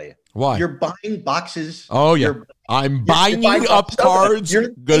got to tell you. Why? You're buying boxes. Oh, yeah. I'm buying up cards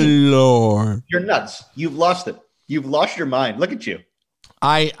galore. You're nuts. You've lost it. You've lost your mind. Look at you.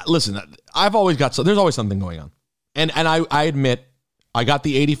 Listen, I've always got, there's always something going on. And I admit, I got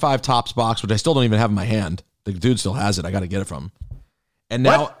the 85 Topps box, which I still don't even have in my hand. The dude still has it. I got to get it from him. And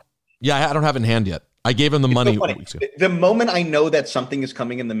now, yeah, I don't have it in hand yet. I gave him the money. So the moment I know that something is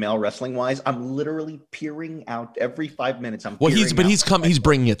coming in the mail wrestling wise, I'm literally peering out every 5 minutes. He's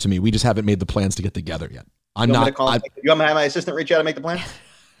bringing it to me. We just haven't made the plans to get together yet. You want me to have my assistant reach out and make the plan?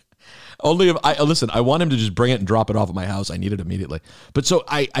 Only if I want him to just bring it and drop it off at my house. I need it immediately. But so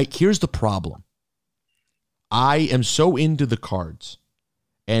here's the problem. I am so into the cards,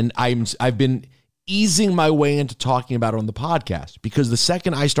 and I've been easing my way into talking about it on the podcast, because the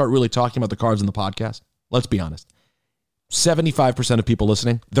second I start really talking about the cards on the podcast, let's be honest, 75% of people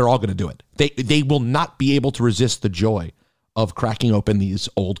listening, they're all going to do it. They will not be able to resist the joy of cracking open these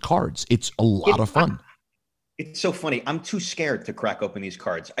old cards. It's a lot of fun. It's so funny. I'm too scared to crack open these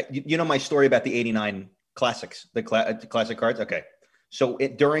cards. You know my story about the 89 classics, the classic cards. Okay. So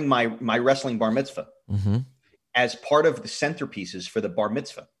during my wrestling bar mitzvah, as part of the centerpieces for the bar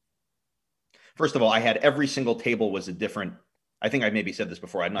mitzvah, first of all, I had every single table was a different. I think I maybe said this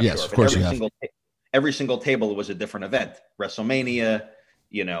before. I'm not sure. Of course every single table was a different event. WrestleMania,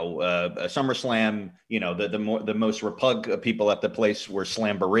 SummerSlam. The most repug people at the place were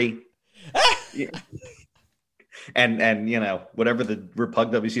Slamboree. and whatever the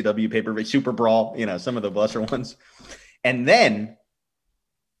Repug WCW pay-per-view, Super Brawl, some of the lesser ones. And then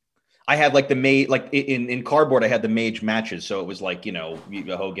I had like in cardboard, I had the mage matches. So it was like,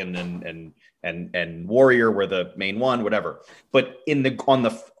 Hogan and Warrior were the main one, whatever. But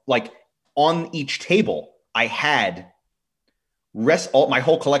on each table, I had my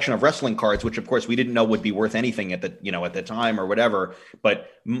whole collection of wrestling cards, which of course we didn't know would be worth anything at the time or whatever. But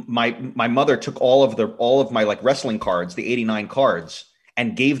my mother took all of my like wrestling cards, the 89 cards,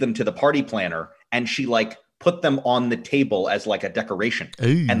 and gave them to the party planner, and she like put them on the table as like a decoration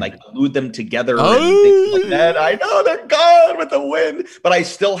and like glued them together and things like that. I know they're gone with the wind, but I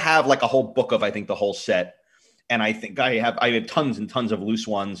still have like a whole book of, I think, the whole set. And I think I have tons and tons of loose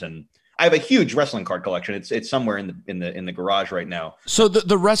ones, and I have a huge wrestling card collection. It's somewhere in the garage right now. So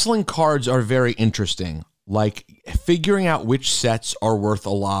the wrestling cards are very interesting. Like figuring out which sets are worth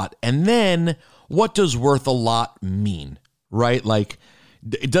a lot, and then what does worth a lot mean, right? Like,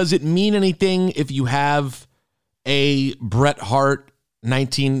 does it mean anything if you have a Bret Hart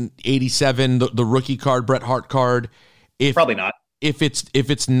 1987, the rookie card, Bret Hart card? Probably not. If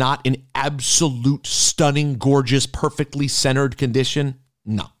it's not in absolute stunning, gorgeous, perfectly centered condition,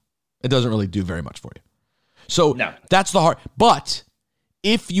 no. It doesn't really do very much for you. So that's the hard. But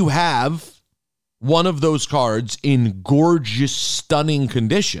if you have one of those cards in gorgeous, stunning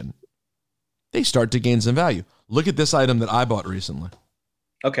condition, they start to gain some value. Look at this item that I bought recently.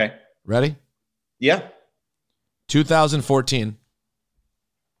 Okay. Ready? Yeah. 2014.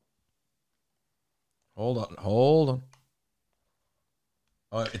 Hold on.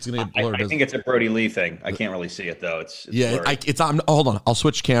 Oh, it's gonna get blurred. I think it's a Brody Lee thing. I can't really see it though. It's hold on. I'll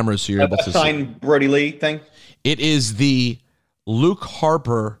switch cameras so you're able to see. Brody Lee thing. It is the Luke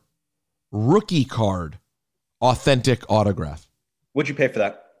Harper rookie card, authentic autograph. What'd you pay for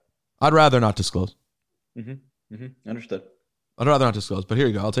that? I'd rather not disclose. Understood. I'd rather not disclose. But here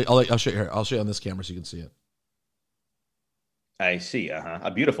you go. I'll show you here. I'll show you on this camera so you can see it. I see. A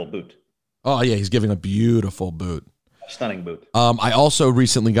beautiful boot. Oh yeah, he's giving a beautiful boot. Stunning boot. I also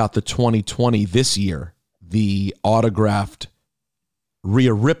recently got the 2020 this year, the autographed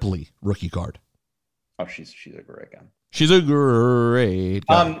Rhea Ripley rookie card. Oh, she's a great guy. She's a great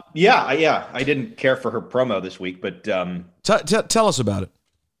guy. Yeah. I didn't care for her promo this week, but tell us about it.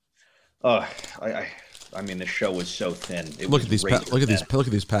 I mean, the show was so thin. Look at these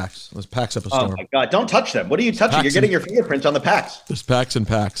packs. Those packs up a storm. Oh my god! Don't touch them. What are you touching? You're getting your fingerprints on the packs. There's packs and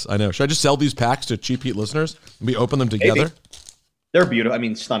packs. I know. Should I just sell these packs to Cheap Heat listeners and we open them together? Maybe. They're beautiful. I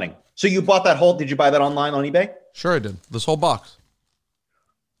mean, stunning. So you bought that whole? Did you buy that online on eBay? Sure, I did. This whole box.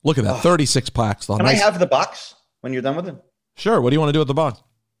 Look at that. 36 packs. Can I have the box when you're done with it? Sure. What do you want to do with the box?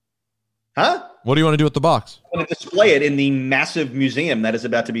 Huh? What do you want to do with the box? I want to display it in the massive museum that is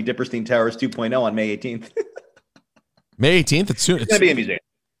about to be Dipperstein Towers 2.0 on May 18th. May 18th? It's soon. It's going to be a museum.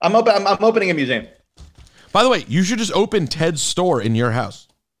 I'm opening a museum. By the way, you should just open Ted's store in your house.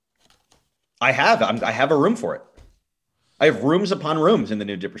 I have a room for it. I have rooms upon rooms in the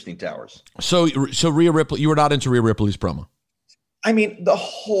new Dipperstein Towers. So Rhea Ripley, you were not into Rhea Ripley's promo? I mean, the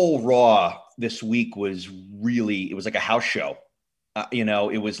whole Raw this week was it was like a house show.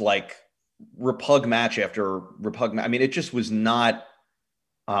 It was like repug match after repug match. I mean, it just was not.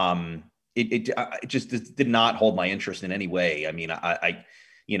 It just did not hold my interest in any way. I mean, I'm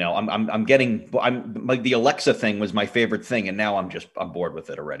like the Alexa thing was my favorite thing, and now I'm bored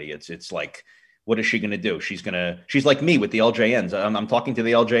with it already. It's like, what is she going to do? She's like me with the LJNs. I'm talking to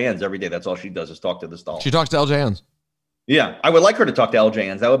the LJNs every day. That's all she does is talk to this doll. She talks to LJNs. Yeah, I would like her to talk to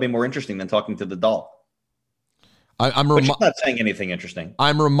LJNs. That would be more interesting than talking to the doll. But she's not saying anything interesting.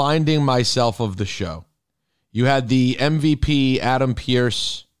 I'm reminding myself of the show. You had the MVP Adam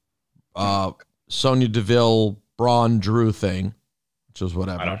Pearce, Sonya Deville, Braun Drew thing, which was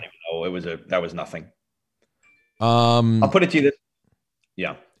whatever. I don't even know. That was nothing. I'll put it to you this.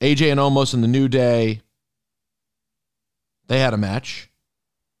 Yeah. AJ and Omos in the New Day. They had a match.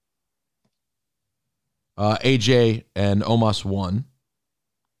 AJ and Omos won.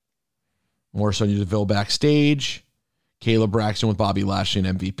 More Sonya Deville backstage. Kayla Braxton with Bobby Lashley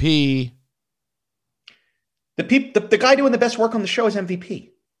and MVP. The guy doing the best work on the show is MVP.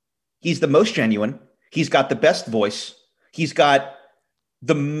 He's the most genuine. He's got the best voice. He's got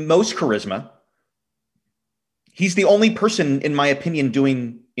the most charisma. He's the only person, in my opinion,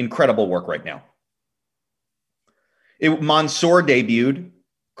 doing incredible work right now. Mansoor debuted.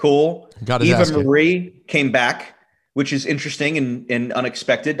 Cool. Eva Marie came back, which is interesting and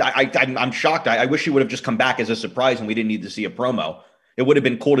unexpected. I'm shocked. I wish she would have just come back as a surprise and we didn't need to see a promo. It would have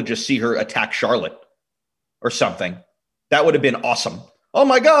been cool to just see her attack Charlotte or something. That would have been awesome. Oh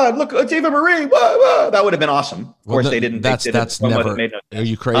my God, look, it's Eva Marie. Whoa, whoa. That would have been awesome. Of course, they didn't. That's never. Are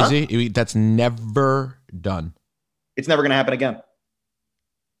you crazy? Huh? That's never done. It's never going to happen again.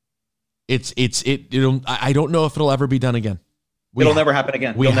 I don't know if it'll ever be done again. It'll never happen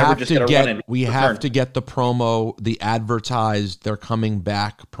again. We have to get the promo, the advertised, they're coming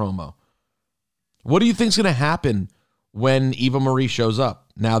back promo. What do you think's going to happen when Eva Marie shows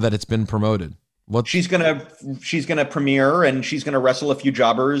up now that it's been promoted? She's gonna premiere and she's gonna wrestle a few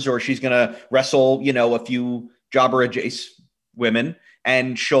jobbers, or she's gonna wrestle, a few jobber adjacent women,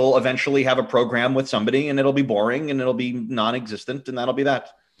 and she'll eventually have a program with somebody, and it'll be boring and it'll be non-existent, and that'll be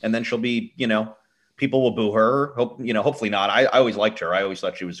that. And then she'll be, people will boo her. Hopefully not. I always liked her. I always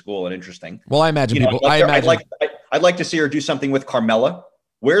thought she was cool and interesting. Well, I imagine I'd like to see her do something with Carmella.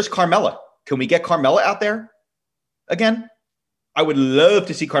 Where's Carmella? Can we get Carmella out there again? I would love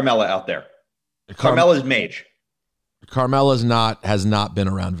to see Carmella out there. Carmella's Mage. Carmella has not been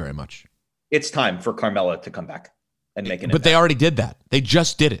around very much. It's time for Carmella to come back and make it. But they already did that. They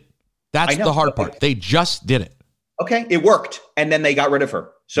just did it. That's the hard part. They just did it. Okay, it worked, and then they got rid of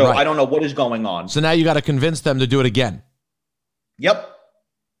her. So I don't know what is going on. So now you got to convince them to do it again. Yep.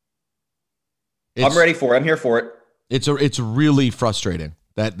 I'm ready for it. I'm here for it. It's really frustrating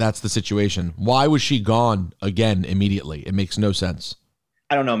that's the situation. Why was she gone again immediately? It makes no sense.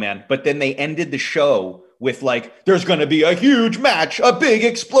 I don't know, man. But then they ended the show with there's going to be a huge match, a big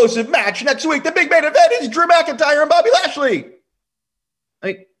explosive match next week. The big main event is Drew McIntyre and Bobby Lashley.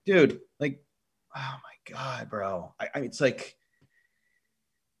 Dude, oh my God, bro. It's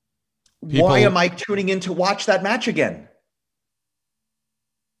why am I tuning in to watch that match again?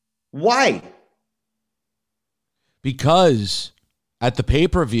 Why? Because at the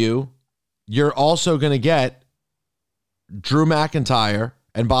pay-per-view, you're also going to get Drew McIntyre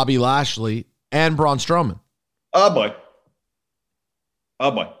and Bobby Lashley and Braun Strowman. Oh boy.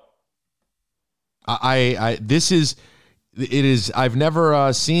 I've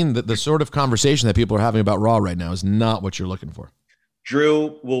never seen the sort of conversation that people are having about Raw right now is not what you're looking for.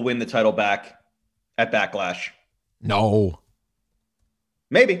 Drew will win the title back at Backlash. No.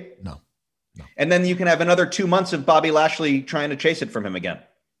 Maybe. No. And then you can have another 2 months of Bobby Lashley trying to chase it from him again.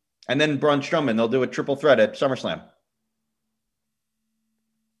 And then Braun Strowman, they'll do a triple threat at SummerSlam.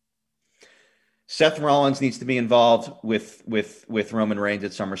 Seth Rollins needs to be involved with Roman Reigns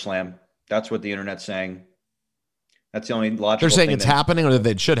at SummerSlam. That's what the internet's saying. That's the only logical thing. They're saying it's happening, or that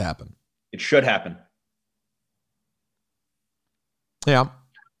it should happen? It should happen. Yeah.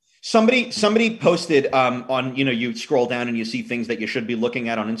 Somebody posted on, you scroll down and you see things that you should be looking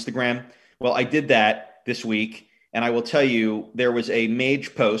at on Instagram. Well, I did that this week, and I will tell you, there was a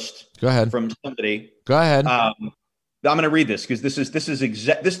Mage post. Go ahead. From somebody. Go ahead. I'm going to read this because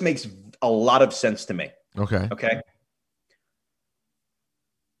this makes a lot of sense to me. Okay.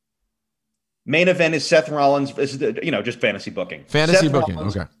 Main event is Seth Rollins. This is just fantasy booking.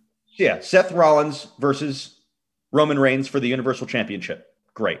 Okay. Yeah. Seth Rollins versus Roman Reigns for the Universal Championship.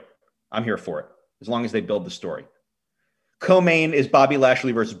 Great. I'm here for it. As long as they build the story. Co-main is Bobby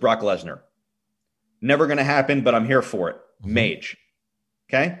Lashley versus Brock Lesnar. Never going to happen, but I'm here for it. Mm-hmm. Mage.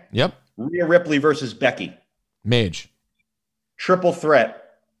 Okay. Yep. Rhea Ripley versus Becky. Mage. Triple threat.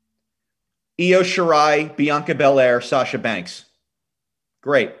 Io Shirai, Bianca Belair, Sasha Banks.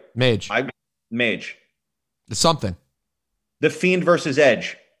 Great. Mage. Mage. It's something. The Fiend versus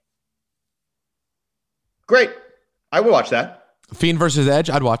Edge. Great. I would watch that. Fiend versus Edge,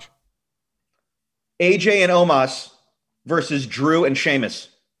 I'd watch. AJ and Omos versus Drew and Sheamus.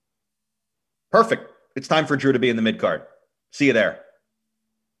 Perfect. It's time for Drew to be in the mid-card. See you there.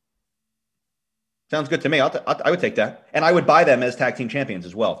 Sounds good to me. I would take that. And I would buy them as tag team champions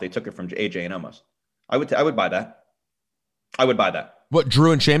as well if they took it from AJ and Omos. I would buy that. I would buy that. What,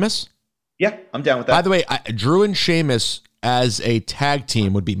 Drew and Sheamus? Yeah, I'm down with that. By the way, Drew and Sheamus as a tag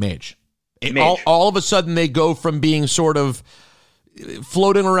team would be Mage. All of a sudden, they go from being sort of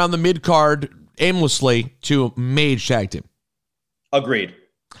floating around the mid-card aimlessly to Mage tag team. Agreed.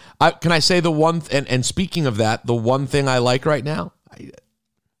 Can I say the one, and speaking of that, the one thing I like right now,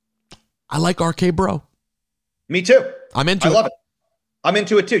 I like RK Bro. Me too. I love it. I'm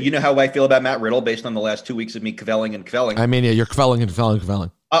into it too. You know how I feel about Matt Riddle based on the last 2 weeks of me cavelling and cavelling. I mean, yeah, you're cavelling and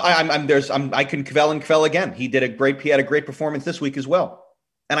cavelling. I can cavell and cavell again. He had a great performance this week as well.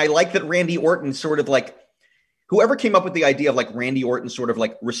 And I like that Randy Orton sort of whoever came up with the idea of like Randy Orton sort of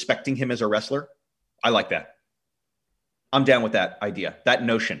like respecting him as a wrestler, I like that. I'm down with that idea, that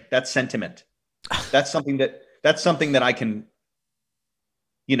notion, that sentiment. That's something that I can,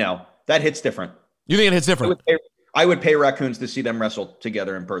 that hits different. You think it hits different? I would pay raccoons to see them wrestle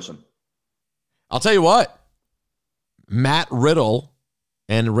together in person. I'll tell you what. Matt Riddle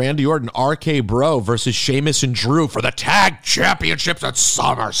and Randy Orton, RK Bro versus Sheamus and Drew for the tag championships at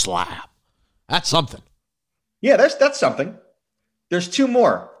SummerSlam. That's something. Yeah, that's something. There's 2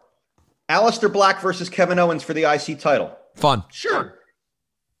 more. Aleister Black versus Kevin Owens for the IC title. Fun. Sure.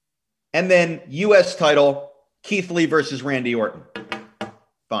 And then U.S. title, Keith Lee versus Randy Orton.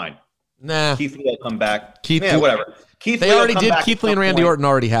 Fine. Nah. Keith Lee will come back. Whatever. Keith They Lee already will come did. back Keith at Lee and some Randy point. Orton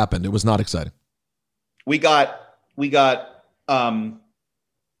already happened. It was not exciting. We got Aleister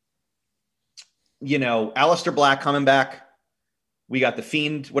Black coming back. We got the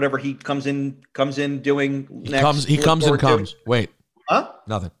Fiend, whatever he comes in doing next. He comes and comes. Wait. Huh?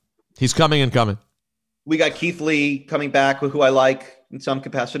 Nothing. He's coming and coming. We got Keith Lee coming back, who I like in some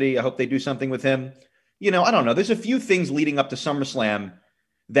capacity. I hope they do something with him. I don't know. There's a few things leading up to SummerSlam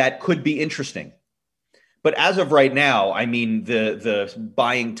that could be interesting. But as of right now, I mean, the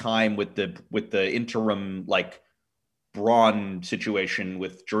buying time with the interim like Braun situation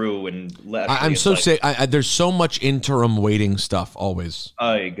with Drew and Lashley, I'm so sick. There's so much interim waiting stuff always.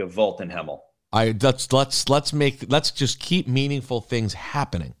 Gewalt and Hemmel. Let's just keep meaningful things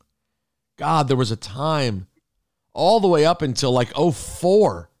happening. God, there was a time all the way up until like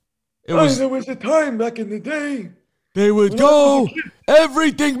 2004. There was a time back in the day. They would go,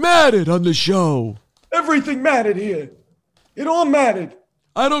 everything mattered on the show. Everything mattered here. It all mattered.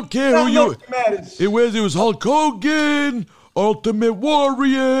 I don't care who you. Matters. It was Hulk Hogan, Ultimate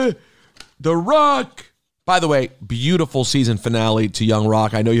Warrior, The Rock. By the way, beautiful season finale to Young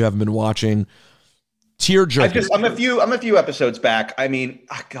Rock. I know you haven't been watching. Tear-jerking. I'm a few episodes back. I mean,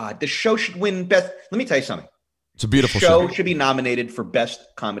 God, the show should win best. Let me tell you something. It's a beautiful show. The show should be nominated for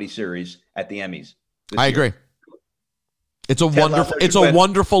best comedy series at the Emmys. I agree. It's a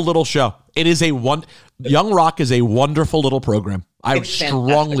wonderful little show. It is Young Rock is a wonderful little program. I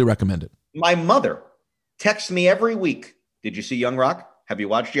strongly recommend it. My mother texts me every week. Did you see Young Rock? Have you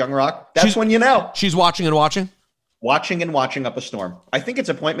watched Young Rock? That's when you know. She's watching and watching? Watching and watching up a storm. I think it's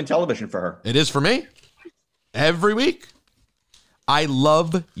appointment television for her. It is for me. Every week. I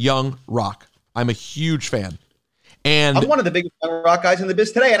love Young Rock. I'm a huge fan. And I'm one of the biggest Young Rock guys in the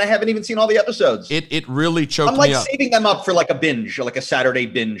biz today, and I haven't even seen all the episodes. It really choked me up. I'm like saving them up for like a binge, or like a Saturday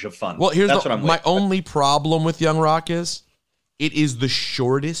binge of fun. Well, here's my only problem with Young Rock is it is the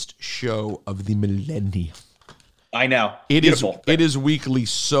shortest show of the millennium. I know. It is weekly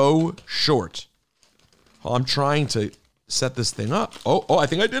so short. I'm trying to set this thing up. Oh, I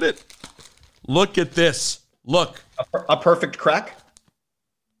think I did it. Look at this. Look. A perfect crack.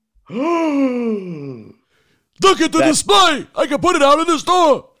 Look at the display. I can put it out in the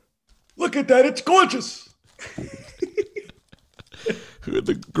store. Look at that. It's gorgeous.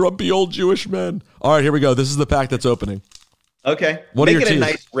 The grumpy old Jewish man. All right, here we go. This is the pack that's opening. Okay. What are your teeth? Make it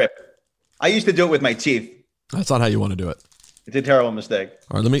a nice rip. I used to do it with my teeth. That's not how you want to do it. It's a terrible mistake.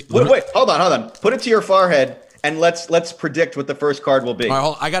 All right, let me wait. Hold on. Put it to your forehead, and let's predict what the first card will be.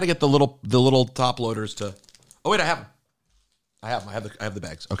 All right, I got to get the little top loaders to. Oh wait, I have them. I have the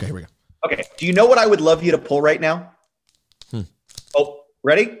bags. Okay, here we go. Okay. Do you know what I would love you to pull right now? Oh,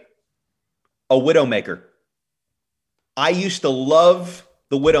 ready? A Widowmaker. I used to love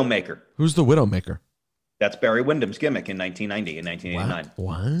the Widowmaker. Who's the Widowmaker? That's Barry Windham's gimmick in 1990 and 1989.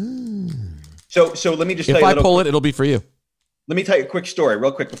 Wow. So let me just if tell you. If I pull it, it'll be for you. Let me tell you a quick story,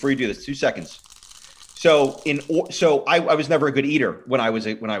 real quick, before you do this. 2 seconds. So I was never a good eater when I was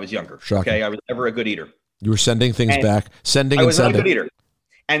younger. Shocking. Okay, I was never a good eater. You were sending things back, I was not a good eater.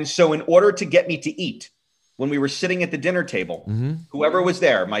 And so in order to get me to eat, when we were sitting at the dinner table, whoever was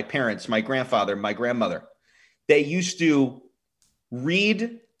there, my parents, my grandfather, my grandmother, they used to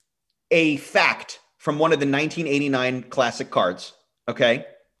read a fact from one of the 1989 classic cards, okay?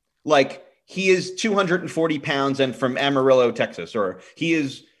 Like, he is 240 pounds and from Amarillo, Texas, or he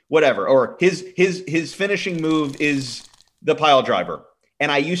is whatever, or his finishing move is the pile driver.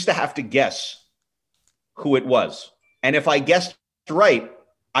 And I used to have to guess who it was. And if I guessed right,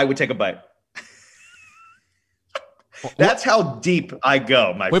 I would take a bite. That's how deep I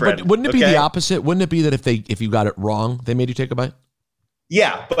go, my friend. But wouldn't it be the opposite? Wouldn't it be that if you got it wrong, they made you take a bite?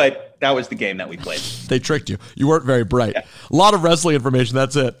 Yeah, but that was the game that we played. They tricked you. You weren't very bright. Yeah. A lot of wrestling information.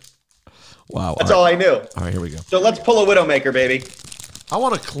 That's it. Wow. That's all I knew. All right, here we go. So let's pull a Widowmaker, baby. I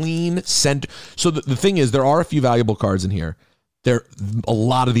want a clean center. So the thing is, there are a few valuable cards in here. A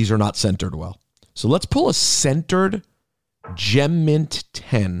lot of these are not centered well. So let's pull a centered Gem Mint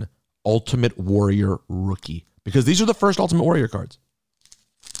 10 Ultimate Warrior rookie, because these are the first Ultimate Warrior cards.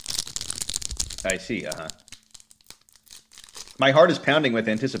 I see. My heart is pounding with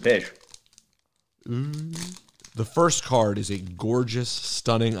anticipation. The first card is a gorgeous,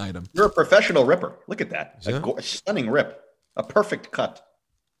 stunning item. You're a professional ripper. Look at that. A stunning rip. A perfect cut.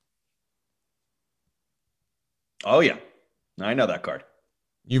 Oh, yeah. I know that card.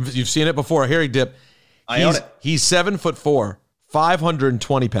 You've seen it before. Here, Dip. I own it. He's 7'4",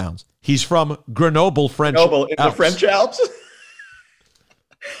 520 pounds. He's from Grenoble, French Grenoble in Alps. the French Alps.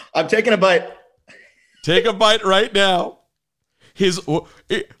 I'm taking a bite. Take a bite right now.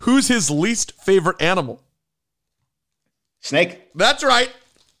 Who's his least favorite animal? Snake. That's right.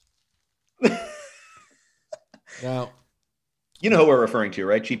 Now, you know who we're referring to,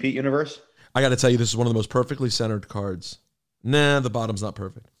 right? Cheap Heat Universe. I got to tell you, this is one of the most perfectly centered cards. Nah, the bottom's not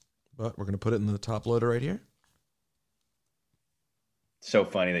perfect, but we're going to put it in the top loader right here. So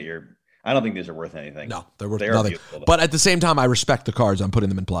funny that I don't think these are worth anything. No, they're worth nothing. Beautiful, but at the same time, I respect the cards. I'm putting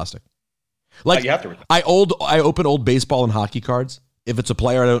them in plastic. Like, you have to. I open old baseball and hockey cards. If it's a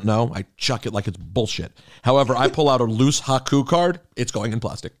player I don't know, I chuck it like it's bullshit. However, I pull out a loose Haku card, it's going in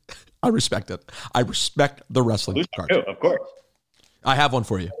plastic. I respect it. I respect the wrestling loose cards. Haku, of course. I have one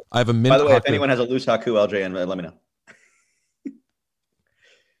for you. I have a mint. By the way, Haku. if anyone has a loose Haku, LJ, and let me know.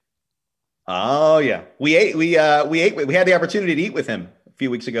 Oh yeah, we ate. We had the opportunity to eat with him a few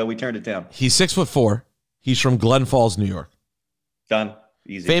weeks ago. We turned it down. He's 6'4". He's from Glen Falls, New York. Done.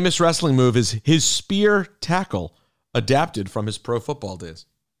 Easy. Famous wrestling move is his spear tackle, adapted from his pro football days.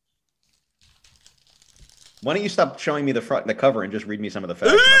 Why don't you stop showing me the cover and just read me some of the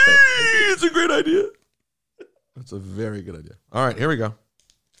facts? It's a great idea. That's a very good idea. All right, here we go.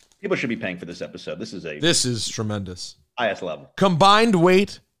 People should be paying for this episode. This is tremendous. Highest level. Combined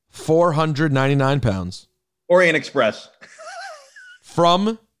weight, 499 pounds. Orient Express.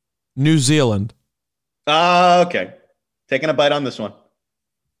 From New Zealand. Okay. Taking a bite on this one.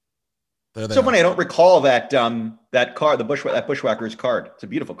 So funny, I don't recall that card, that Bushwhackers card. It's a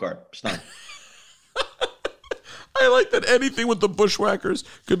beautiful card. Stunning. I like that anything with the Bushwhackers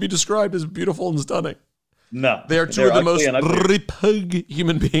could be described as beautiful and stunning. No. They are two of the most repug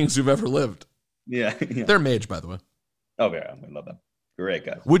human beings who've ever lived. Yeah. They're mage, by the way. Oh, yeah. We love them. Great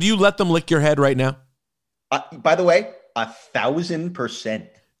guys. Would you let them lick your head right now? By the way, 1,000%.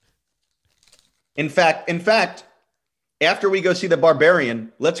 In fact, after we go see the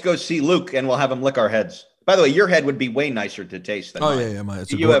Barbarian, let's go see Luke and we'll have him lick our heads. By the way, your head would be way nicer to taste than mine. Yeah.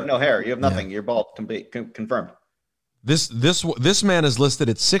 You have no hair. You have nothing. Yeah. You're bald. Confirmed. This man is listed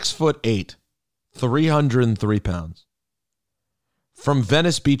at 6'8", 303 pounds. From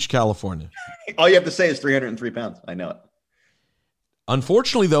Venice Beach, California. All you have to say is 303 pounds. I know it.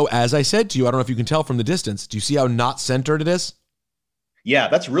 Unfortunately, though, as I said to you, I don't know if you can tell from the distance. Do you see how not centered it is? Yeah,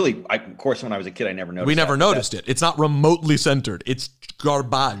 that's really, of course, when I was a kid, I never noticed We never noticed it. It's not remotely centered. It's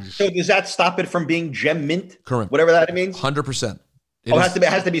garbage. So does that stop it from being gem mint? Correct. Whatever that means? 100%. It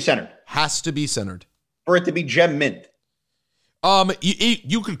has to be centered. Has to be centered. For it to be gem mint.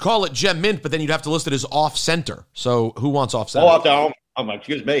 You could call it gem mint, but then you'd have to list it as off center. So who wants off center?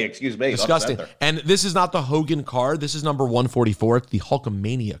 Excuse me. Disgusting. And this is not the Hogan card. This is number 144. It's the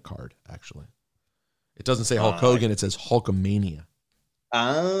Hulkamania card, actually. It doesn't say Hulk Hogan. It says Hulkamania.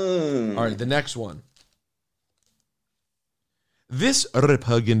 Oh. All right, the next one. This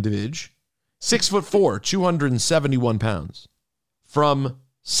repug individual, 6'4", 271 pounds, from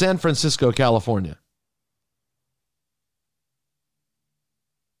San Francisco, California.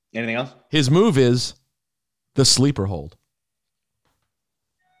 Anything else? His move is the sleeper hold.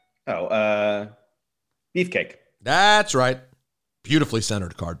 Beefcake. That's right. Beautifully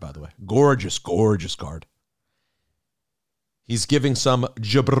centered card, by the way. Gorgeous, gorgeous card. He's giving some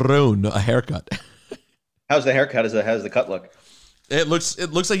jabron a haircut. How's the haircut? How's the cut look? It looks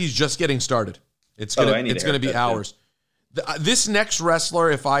like he's just getting started. It's gonna be hours. This next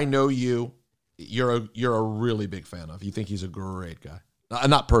wrestler, if I know you, you're a really big fan of. You think he's a great guy.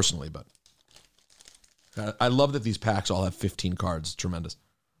 Not personally, but I love that these packs all have 15 cards. It's tremendous.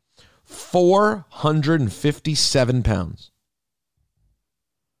 457 pounds.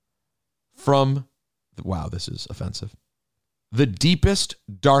 From, wow, this is offensive. The deepest,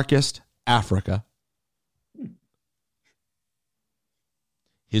 darkest Africa.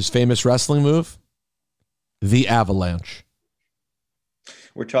 His famous wrestling move, the avalanche.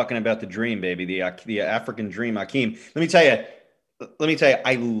 We're talking about the dream, baby, the African dream, Akeem. Let me tell you,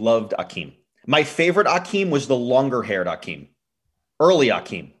 I loved Akeem. My favorite Akeem was the longer-haired Akeem, early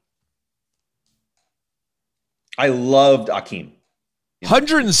Akeem. I loved Akeem.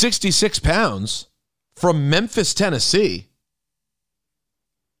 166 pounds from Memphis, Tennessee.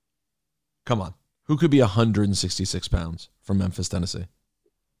 Come on. Who could be 166 pounds from Memphis, Tennessee?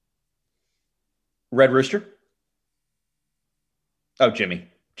 Red Rooster? Oh, Jimmy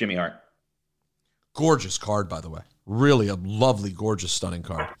Hart. Gorgeous card, by the way. Really a lovely, gorgeous, stunning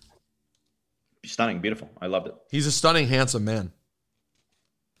card. Stunning, beautiful. I loved it. He's a stunning, handsome man.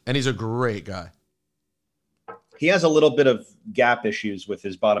 And he's a great guy. He has a little bit of gap issues with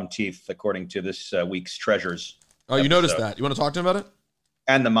his bottom teeth, according to this week's Treasures. Oh, you noticed that? You want to talk to him about it?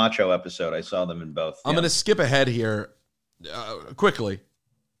 And the Macho episode. I saw them in both. I'm going to skip ahead here quickly.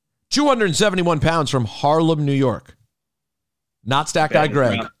 271 pounds from Harlem, New York. Not Stack Guy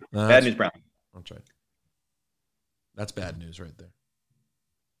Greg. Bad News Brown. That's right. That's bad news right there.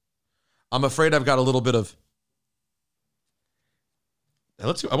 I'm afraid I've got a little bit of...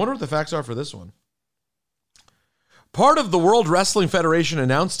 Let's see. I wonder what the facts are for this one. Part of the World Wrestling Federation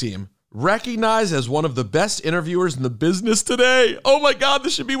announce team, recognized as one of the best interviewers in the business today. Oh my God,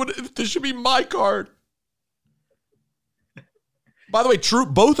 this should be my card. By the way, true.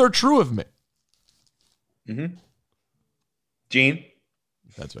 Both are true of me. Mm-hmm. Gene,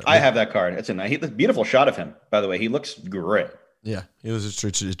 that's right. I have that card. It's a beautiful shot of him. By the way, he looks great. Yeah, he was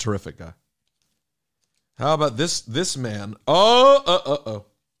a terrific guy. How about this man? Oh.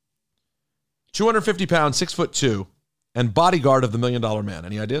 250 pounds, 6'2", and bodyguard of the $1 Million Man.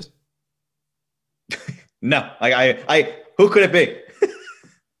 Any ideas? No. I who could it be?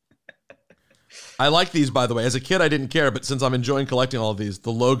 I like these, by the way. As a kid, I didn't care, but since I'm enjoying collecting all of these, the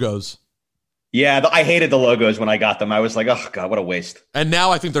logos. Yeah, I hated the logos when I got them. I was like, oh, God, what a waste. And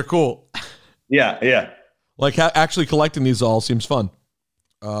now I think they're cool. Yeah. Like, actually collecting these all seems fun.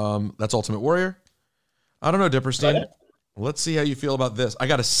 That's Ultimate Warrior. I don't know, Dipperstein. Right. Let's see how you feel about this. I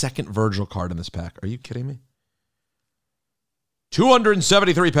got a second Virgil card in this pack. Are you kidding me?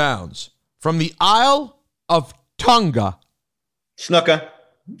 273 pounds from the Isle of Tonga. Snuka.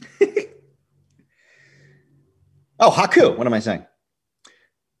 Oh, Haku. What am I saying?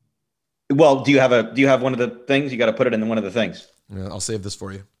 Well, do you have one of the things? You got to put it in one of the things. Yeah, I'll save this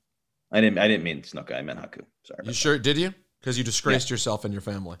for you. I didn't mean Snuka. I meant Haku. Sorry. You sure? Did you? Because you disgraced yourself and your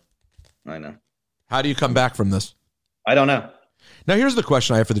family. I know. How do you come back from this? I don't know. Now, here's the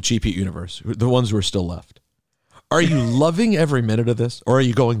question I have for the Cheap Heat universe, the ones who are still left. Are you loving every minute of this? Or are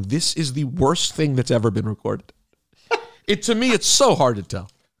you going, this is the worst thing that's ever been recorded? To me, it's so hard to tell.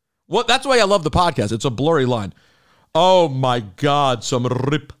 Well, that's why I love the podcast. It's a blurry line. Oh, my God. Some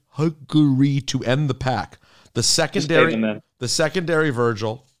rip huggery to end the pack. The secondary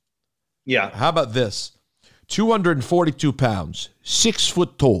Virgil. Yeah. How about this? 242 pounds, 6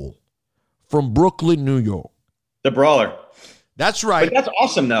 foot tall, from Brooklyn, New York. The Brawler. That's right. But that's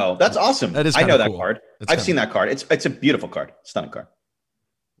awesome, though. That's awesome. That is I know cool. that card. I've seen that card. It's a beautiful card. Stunning card.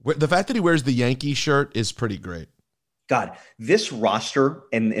 The fact that he wears the Yankee shirt is pretty great. God, this roster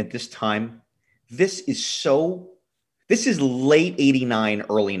and at this time, this is late 89,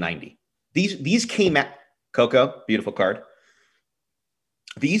 early 90. These came out, Coco, beautiful card.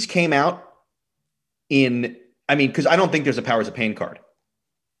 These came out because I don't think there's a Powers of Pain card.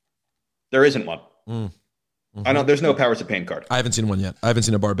 There isn't one. Mm-hmm. There's no Powers of Pain card. I haven't seen one yet. I haven't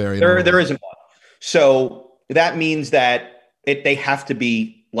seen a Barbarian. There isn't one. So that means that they have to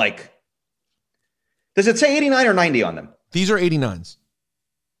be like, does it say 89 or 90 on them? These are 89s.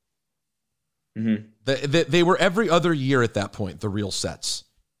 Mm-hmm. They were every other year at that point, the real sets.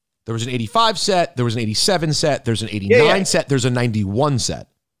 There was an 85 set. There was an 87 set. There's an 89 set. There's a 91 set.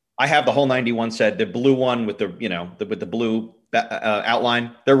 I have the whole 91 set, the blue one with the blue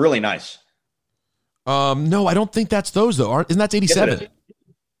outline. They're really nice. No, I don't think that's those though. Isn't that 87? Yes,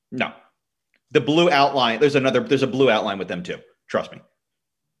 no, the blue outline. There's a blue outline with them too. Trust me.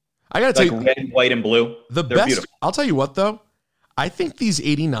 I gotta tell you, red, white, and blue. They're best. Beautiful. I'll tell you what though. I think these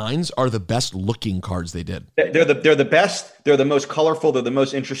 89s are the best looking cards they did. They're the best. They're the most colorful. They're the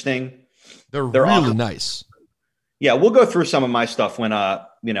most interesting. They're really awesome. Nice. Yeah, we'll go through some of my stuff when I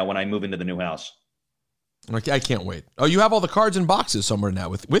move into the new house. I can't wait. Oh, you have all the cards in boxes somewhere now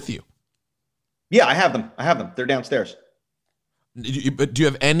with you. Yeah, I have them. They're downstairs. But do you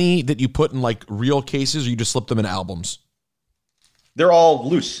have any that you put in like real cases, or you just slip them in albums? They're all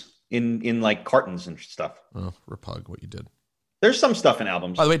loose in like cartons and stuff. Oh, repug what you did. There's some stuff in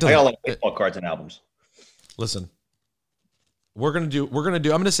albums. By the way, I got like baseball cards and albums. Listen, we're gonna do.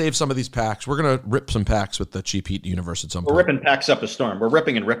 I'm gonna save some of these packs. We're gonna rip some packs with the Cheap Heat universe at some point. We're ripping packs up a storm. We're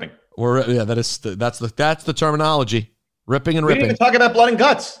ripping and ripping. That's the terminology. Ripping and ripping. We didn't even talk about blood and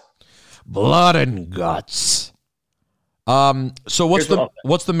guts. Blood and guts. So what's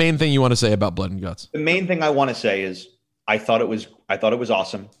the main thing you want to say about blood and guts? The main thing I want to say is I thought it was I thought it was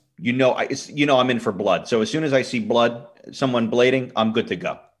awesome. I'm in for blood. So as soon as I see blood, someone blading, I'm good to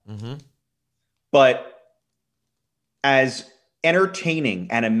go. Mm-hmm. But as entertaining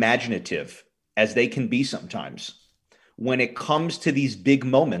and imaginative as they can be sometimes, when it comes to these big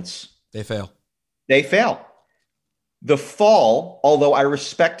moments, they fail. They fail. The fall, although I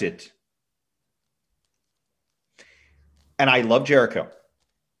respect it, and I love Jericho,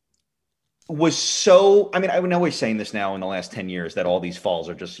 was so, I mean, I've been always saying this now in the last 10 years that all these falls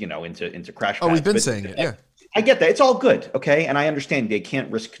are just, into crash pads. Oh, we've been saying it, yeah. I get that. It's all good, okay? And I understand they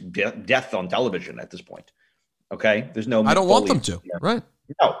can't risk death on television at this point, okay? There's no... I don't want them to, right?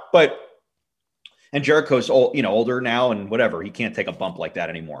 No, and Jericho's older now and whatever. He can't take a bump like that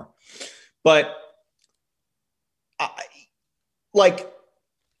anymore. But,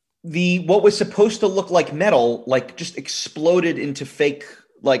 what was supposed to look like metal, just exploded into fake,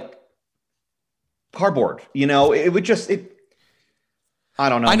 cardboard. It would just... I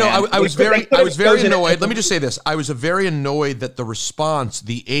don't know. I know. I was very annoyed. Let me just say this. I was very annoyed that the response,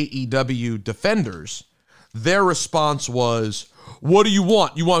 the AEW defenders, their response was, "What do you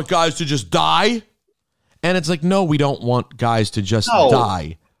want? You want guys to just die?" And it's like, no, we don't want guys to just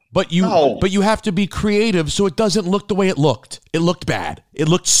die. But you have to be creative so it doesn't look the way it looked. It looked bad. It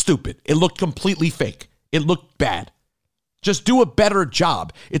looked stupid. It looked completely fake. It looked bad. Just do a better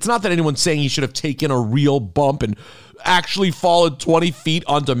job. It's not that anyone's saying he should have taken a real bump and actually fallen 20 feet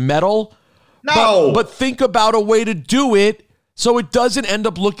onto metal. No. But think about a way to do it so it doesn't end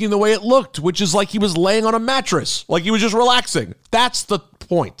up looking the way it looked, which is like he was laying on a mattress, like he was just relaxing. That's the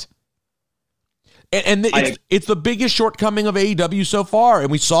point. And it's the biggest shortcoming of AEW so far. And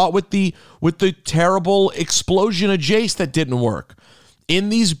we saw it with the terrible explosion of Jace that didn't work. In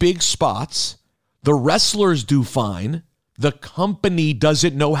these big spots, the wrestlers do fine. The company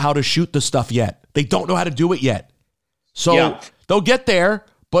doesn't know how to shoot the stuff yet. They don't know how to do it yet. So they'll get there,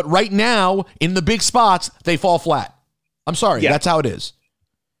 but right now, in the big spots, they fall flat. I'm sorry, that's how it is.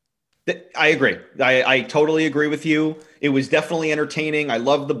 I agree. I totally agree with you. It was definitely entertaining. I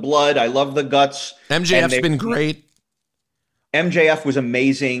love the blood. I love the guts. MJF's been great. MJF was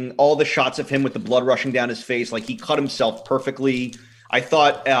amazing. All the shots of him with the blood rushing down his face, he cut himself perfectly. I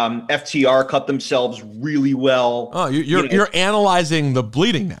thought FTR cut themselves really well. Oh, you're analyzing the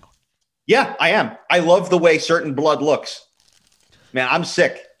bleeding now. Yeah, I am. I love the way certain blood looks. Man, I'm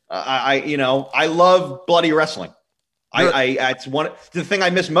sick. I love bloody wrestling. It's the thing I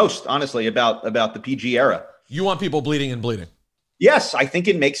miss most, honestly, about the PG era. You want people bleeding and bleeding? Yes, I think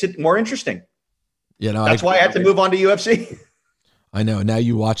it makes it more interesting. That's why I had to move on to UFC. I know. Now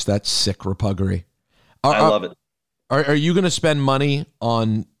you watch that sick repuggery. I love it. Are you going to spend money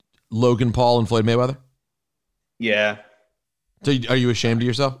on Logan Paul and Floyd Mayweather? Yeah. So are you ashamed of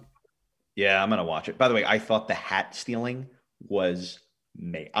yourself? Yeah, I'm going to watch it. By the way, I thought the hat stealing was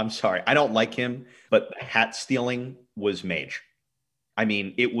I'm sorry. I don't like him, but the hat stealing was Mage. I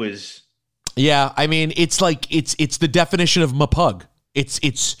mean, it was... Yeah, I mean, it's the definition of mapug.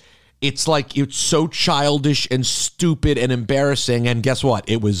 It's so childish and stupid and embarrassing, and guess what?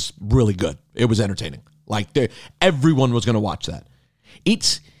 It was really good. It was entertaining. Everyone was going to watch that.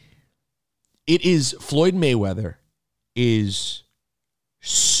 It is Floyd Mayweather is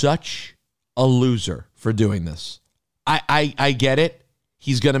such a loser for doing this. I get it.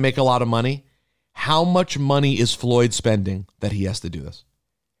 He's going to make a lot of money. How much money is Floyd spending that he has to do this?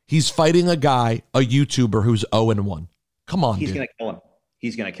 He's fighting a guy, a YouTuber who's 0-1. Come on, He's going to kill him.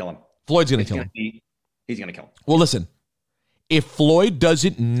 He's going to kill him. Floyd's going to kill him. He's going to kill him. Well, listen. If Floyd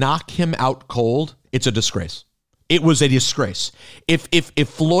doesn't knock him out cold, it's a disgrace. It was a disgrace. If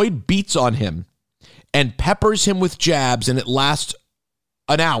Floyd beats on him and peppers him with jabs and it lasts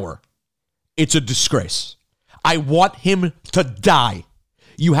an hour, it's a disgrace. I want him to die.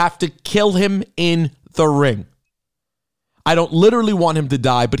 You have to kill him in the ring. I don't literally want him to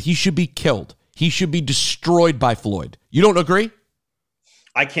die, but he should be killed. He should be destroyed by Floyd. You don't agree?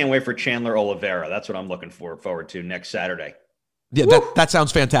 I can't wait for Chandler Oliveira. That's what I'm looking forward to next Saturday. Yeah, that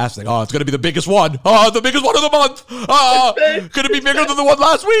sounds fantastic. Oh, it's going to be the biggest one. Oh, the biggest one of the month. Oh, could it be bigger than the one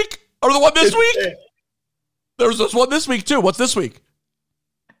last week? Or the one this week? There's this one this week, too. What's this week?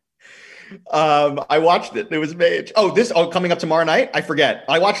 I watched it. It was Mage. Coming up tomorrow night? I forget.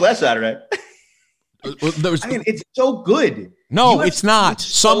 I watched last Saturday. It's so good. No, it's not.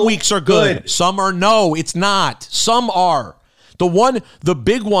 Some weeks are good. Some are no, it's not. Some are. The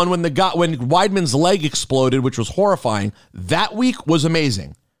big one when Weidman's leg exploded, which was horrifying, that week was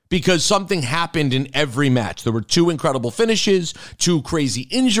amazing because something happened in every match. There were 2 incredible finishes, 2 crazy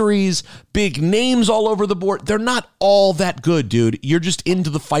injuries, big names all over the board. They're not all that good, dude. You're just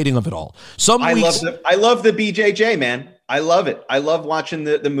into the fighting of it all. I love the BJJ, man. I love it. I love watching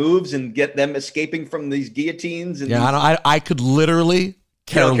the moves and get them escaping from these guillotines. And Yeah, I could literally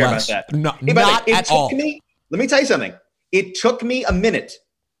care less. About that. No, hey, not at all. Let me tell you something. It took me a minute.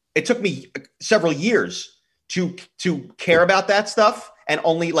 It took me several years to care about that stuff and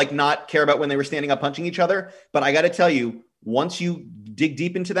only like not care about when they were standing up punching each other. But I got to tell you, once you dig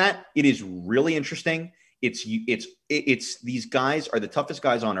deep into that, it is really interesting. It's these guys are the toughest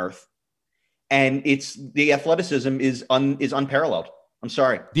guys on earth. And it's the athleticism is unparalleled. I'm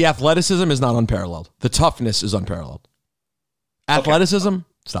sorry. The athleticism is not unparalleled. The toughness is unparalleled. Athleticism,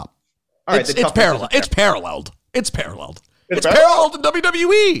 stop. All right, it's parallel. It's paralleled. It's paralleled. It's paralleled in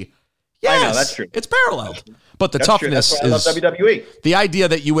WWE. Yes, I know, that's true. It's paralleled. But the that's toughness true. That's why I love WWE. The idea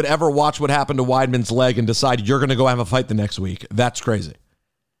that you would ever watch what happened to Weidman's leg and decide you're going to go have a fight the next week, that's crazy.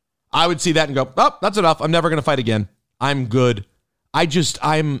 I would see that and go, oh, that's enough. I'm never going to fight again. I'm good. I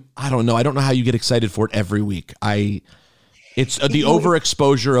don't know. I don't know how you get excited for it every week. It's the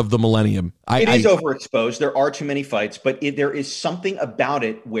overexposure of the millennium. It is overexposed. There are too many fights, but there is something about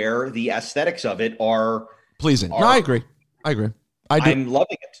it where the aesthetics of it are pleasing. No, I agree. I'm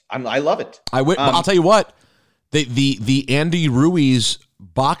loving it. I love it. I'll tell you what, the Andy Ruiz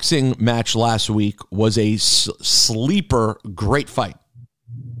boxing match last week was a sleeper great fight.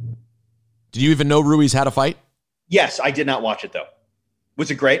 Did you even know Ruiz had a fight? Yes, I did not watch it though. Was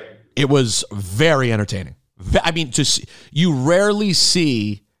it great? It was very entertaining. I mean, you rarely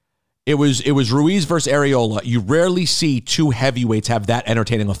see. It was Ruiz versus Areola. You rarely see two heavyweights have that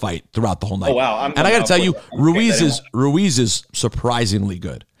entertaining a fight throughout the whole night. Oh wow! And I got to tell you, Ruiz is surprisingly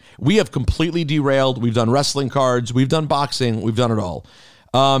good. We have completely derailed. We've done wrestling cards. We've done boxing. We've done it all.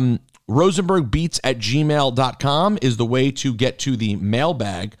 RosenbergBeats@gmail.com is the way to get to the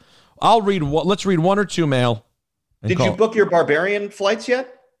mailbag. Let's read one or two mail. Did you book your Barbarian flights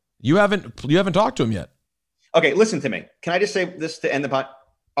yet? You haven't talked to him yet. Okay, listen to me. Can I just say this to end the pod?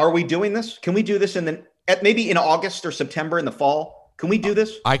 Are we doing this? Can we do this maybe in August or September in the fall? Can we do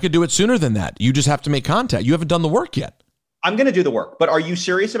this? I could do it sooner than that. You just have to make contact. You haven't done the work yet. I'm going to do the work, but are you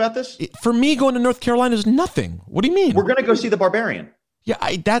serious about this? For me, going to North Carolina is nothing. What do you mean? We're going to go see the Barbarian. Yeah,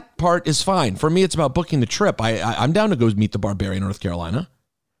 that part is fine. For me, it's about booking the trip. I'm down to go meet the Barbarian in North Carolina.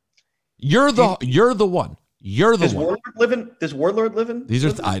 You're the one. You're the one. Does Warlord live in? These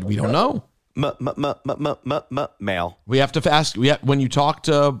are we don't know. Mail. We have to ask. When you talk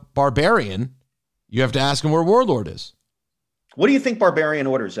to Barbarian, you have to ask him where Warlord is. What do you think Barbarian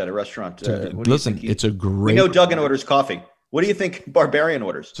orders at a restaurant? Listen, it's a great. We know Duggan orders coffee. What do you think Barbarian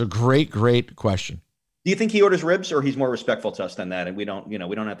orders? It's a great question. Do you think he orders ribs, or he's more respectful to us than that, and we don't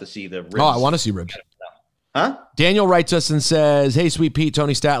have to see the ribs? Oh, I want to see ribs. Huh? Daniel writes us and says, "Hey, Sweet Pete,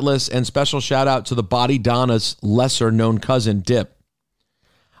 Tony Statlis, and special shout out to the Body Donna's lesser known cousin Dip.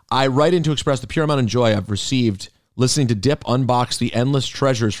 I write in to express the pure amount of joy I've received listening to Dip unbox the endless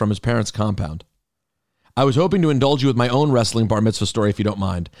treasures from his parents' compound. I was hoping to indulge you with my own wrestling bar mitzvah story, if you don't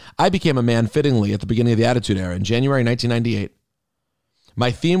mind. I became a man fittingly at the beginning of the Attitude Era in January 1998. My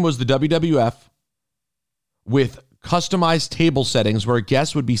theme was the WWF with customized table settings where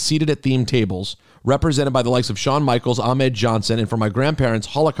guests would be seated at themed tables, represented by the likes of Shawn Michaels, Ahmed Johnson, and for my grandparents'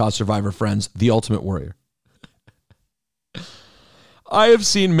 Holocaust survivor friends, the Ultimate Warrior. I have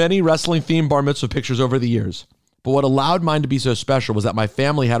seen many wrestling-themed bar mitzvah pictures over the years, but what allowed mine to be so special was that my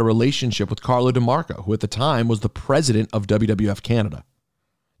family had a relationship with Carlo DeMarco, who at the time was the president of WWF Canada.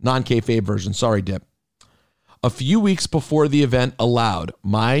 Non-kayfabe version, sorry, Dip. A few weeks before the event, he allowed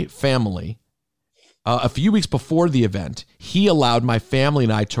my family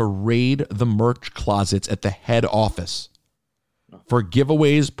and I to raid the merch closets at the head office for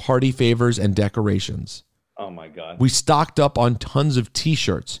giveaways, party favors, and decorations. Oh my God. We stocked up on tons of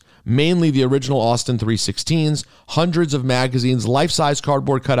t-shirts, mainly the original Austin 316s, hundreds of magazines, life-size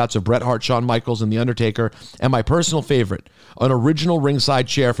cardboard cutouts of Bret Hart, Shawn Michaels, and The Undertaker, and my personal favorite, an original ringside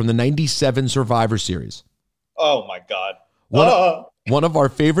chair from the 97 Survivor Series. Oh my God. One of our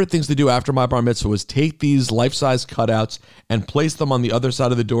favorite things to do after my bar mitzvah was take these life-size cutouts and place them on the other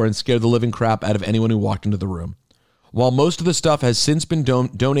side of the door and scare the living crap out of anyone who walked into the room. While most of the stuff has since been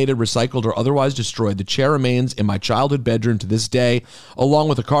donated, recycled, or otherwise destroyed, the chair remains in my childhood bedroom to this day, along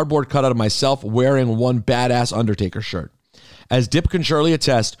with a cardboard cutout of myself wearing one badass Undertaker shirt. As Dip can surely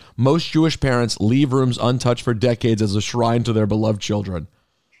attest, most Jewish parents leave rooms untouched for decades as a shrine to their beloved children.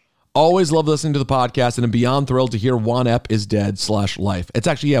 Always love listening to the podcast and am beyond thrilled to hear Juan Ep is dead /life. It's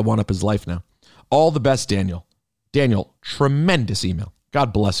actually, Juan Ep is life now. All the best, Daniel. Daniel, tremendous email.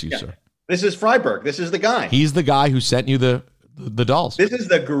 God bless you, sir. This is Freiberg. This is the guy. He's the guy who sent you the dolls. This is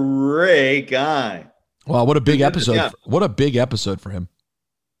the great guy. Wow, what a big episode. What a big episode for him.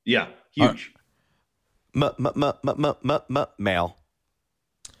 Yeah, huge. Mail.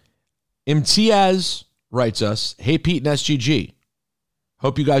 Imtiaz writes us, "Hey Pete and SGG,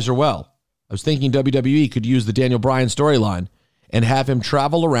 hope you guys are well. I was thinking WWE could use the Daniel Bryan storyline and have him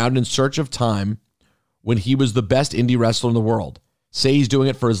travel around in search of time when he was the best indie wrestler in the world. Say he's doing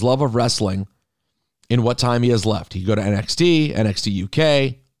it for his love of wrestling in what time he has left. He could go to NXT, NXT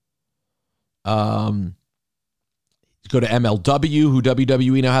UK, go to MLW, who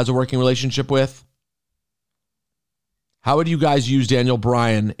WWE now has a working relationship with. How would you guys use Daniel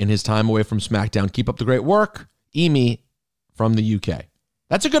Bryan in his time away from SmackDown? Keep up the great work. Emi from the UK."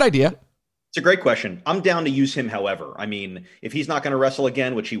 That's a good idea. It's a great question. I'm down to use him, however. I mean, if he's not going to wrestle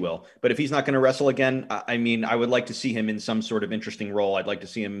again, which he will, but if he's not going to wrestle again, I mean, I would like to see him in some sort of interesting role. I'd like to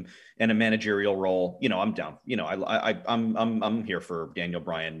see him in a managerial role. You know, I'm down. You know, I'm here for Daniel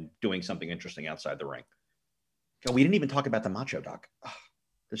Bryan doing something interesting outside the ring. Oh, we didn't even talk about the Macho Doc. Oh,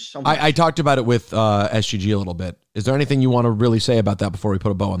 there's so much. I talked about it with SGG a little bit. Is there anything you want to really say about that before we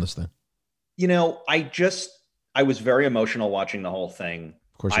put a bow on this thing? You know, I was very emotional watching the whole thing.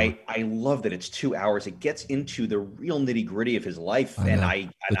 I love that it's 2 hours. It gets into the real nitty gritty of his life. The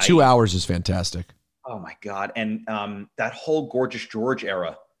 2 hours is fantastic. Oh my God. And that whole Gorgeous George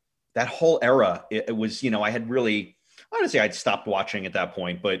era, it was, you know, I honestly, I'd stopped watching at that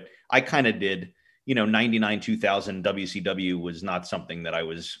point, but I kind of did, you know, 99, 2000 WCW was not something that I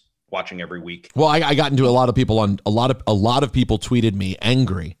was watching every week. Well, I got into a lot of people a lot of people tweeted me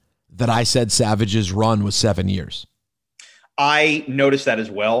angry that I said Savage's run was 7 years. I noticed that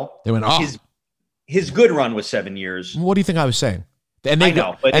as well. They went, his good run was 7 years. What do you think I was saying? And they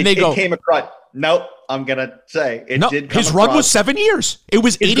it came across. Nope, I'm gonna say it did. Come his across. run was 7 years. It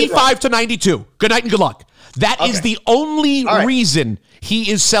was 85 to 92. Good night and good luck. That is the only reason he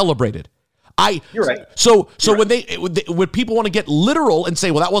is celebrated. You're right. So when people want to get literal and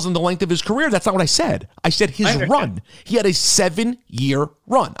say, well, that wasn't the length of his career, that's not what I said. I said his run. He had a 7-year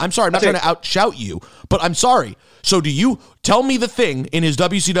run. I'm sorry, I'm not trying to outshout you, but I'm sorry. So do you tell me the thing in his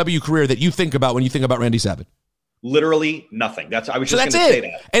WCW career that you think about when you think about Randy Savage? Literally nothing. I was just going to say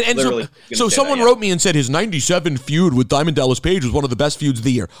that. And so someone wrote me and said his 97 feud with Diamond Dallas Page was one of the best feuds of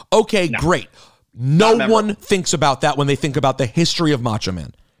the year. Okay, great. No one thinks about that when they think about the history of Macho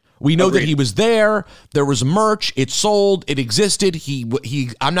Man. We know that he was there. There was merch. It sold. It existed.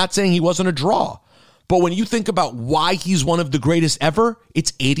 I'm not saying he wasn't a draw. But when you think about why he's one of the greatest ever,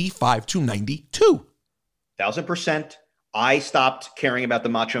 it's 85 to 92. 1,000%. I stopped caring about the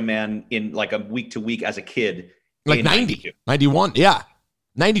Macho Man in like a week to week as a kid. Like 90, 91. Yeah.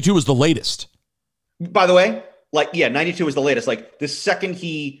 92 was the latest. By the way, 92 was the latest. Like the second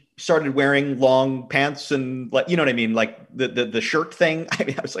he started wearing long pants and you know what I mean? Like the shirt thing. I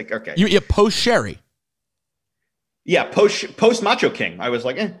mean, I was like, okay. Yeah, post Sherry. Yeah, post Macho King. I was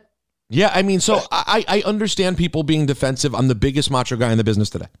like, eh. Yeah, I mean, so I understand people being defensive. I'm the biggest macho guy in the business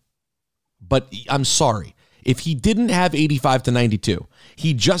today. But I'm sorry. If he didn't have 85 to 92,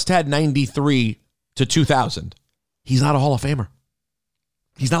 he just had 93 to 2000, he's not a Hall of Famer.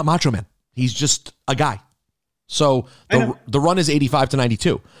 He's not Macho Man. He's just a guy. So the run is 85 to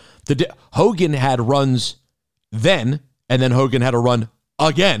 92. Hogan had runs then, and then Hogan had a run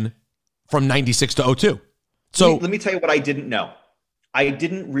again from 96 to 02. So let me tell you what I didn't know. I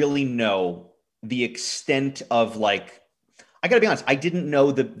didn't really know the extent of I got to be honest, I didn't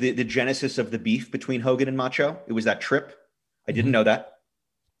know the genesis of the beef between Hogan and Macho. It was that trip. I didn't know that.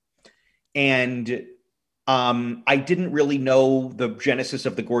 And I didn't really know the genesis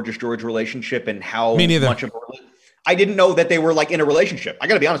of the Gorgeous George relationship and how much of I didn't know that they were in a relationship. I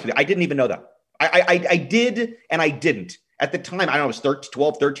got to be honest with you. I didn't even know that. I did and I didn't. At the time, I don't know, I was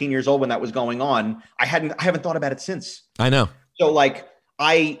 12, 13 years old when that was going on. I haven't thought about it since. I know. So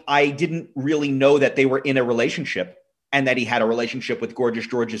I didn't really know that they were in a relationship. And that he had a relationship with Gorgeous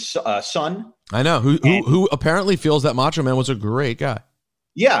George's son. I know, who apparently feels that Macho Man was a great guy.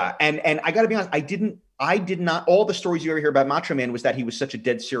 Yeah, and I got to be honest, I did not. All the stories you ever hear about Macho Man was that he was such a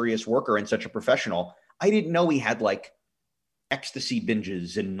dead serious worker and such a professional. I didn't know he had ecstasy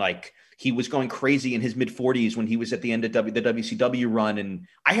binges and he was going crazy in his mid 40s when he was at the end of the WCW run, and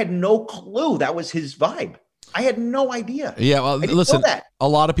I had no clue that was his vibe. I had no idea. Yeah, well, listen, a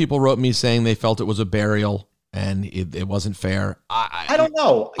lot of people wrote me saying they felt it was a burial. And it wasn't fair. I don't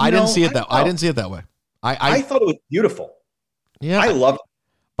know. I didn't see it that way. I thought it was beautiful. Yeah. I loved it.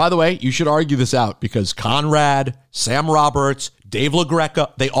 By the way, you should argue this out because Conrad, Sam Roberts, Dave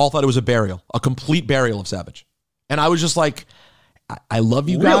LaGreca, they all thought it was a burial, a complete burial of Savage. And I was just like, I love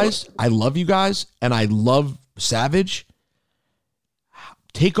you guys. I love you guys. And I love Savage.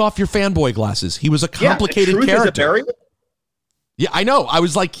 Take off your fanboy glasses. He was a complicated character. Yeah, I know. I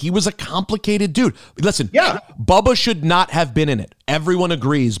was like, he was a complicated dude. Listen, Yeah. Bubba should not have been in it. Everyone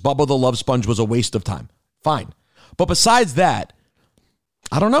agrees Bubba the Love Sponge was a waste of time. Fine. But besides that,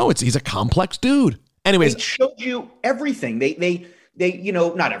 I don't know. He's a complex dude. Anyways. They showed you everything. They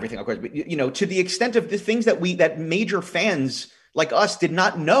not everything, of course, but, to the extent of the things that major fans like us did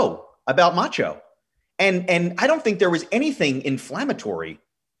not know about Macho. And I don't think there was anything inflammatory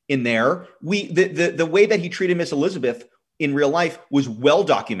in there. The way that he treated Miss Elizabeth in real life was well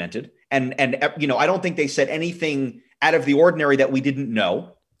documented. And I don't think they said anything out of the ordinary that we didn't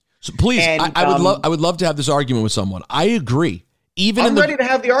know. So please, I would love to have this argument with someone. I agree. I'm ready to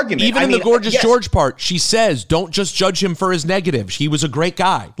have the argument. Even in the Gorgeous George part, she says, don't just judge him for his negatives. He was a great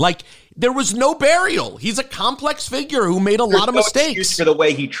guy. Like, there was no burial. He's a complex figure who made a lot of mistakes. For the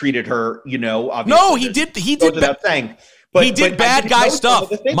way he treated her, obviously. No, he did bad guy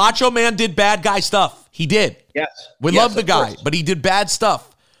stuff. Macho Man did bad guy stuff. He did. Yes. We love the guy, but he did bad stuff.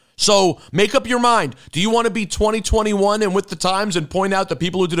 So make up your mind. Do you want to be 2021 and with the times and point out that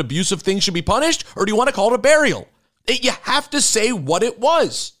people who did abusive things should be punished? Or do you want to call it a burial? You have to say what it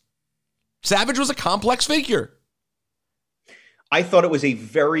was. Savage was a complex figure. I thought it was a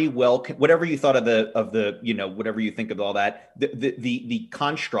very whatever you thought of the whatever you think of all that, the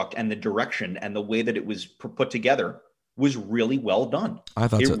construct and the direction and the way that it was put together was really well done. I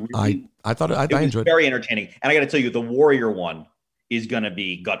thought so. Really, I enjoyed it. Very entertaining. And I got to tell you, the Warrior one is going to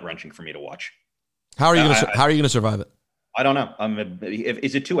be gut wrenching for me to watch. How are you going to survive it? I don't know.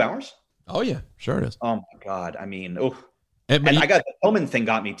 Is it 2 hours? Oh yeah, sure it is. Oh my God. I mean, and I got the Omen thing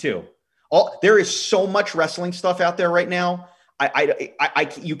got me too. There is so much wrestling stuff out there right now.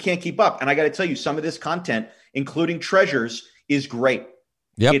 You can't keep up. And I got to tell you, some of this content, including Treasures, is great.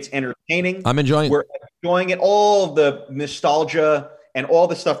 Yep. It's entertaining. I'm enjoying it. We're enjoying it. All the nostalgia and all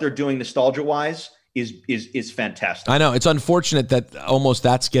the stuff they're doing nostalgia wise is fantastic. I know. It's unfortunate that almost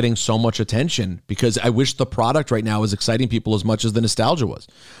that's getting so much attention because I wish the product right now was exciting people as much as the nostalgia was.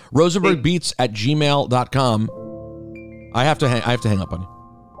 RosenbergBeats@gmail.com. I have to hang up on you.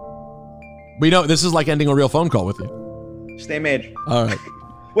 We know this is like ending a real phone call with you. Stay mage. All right.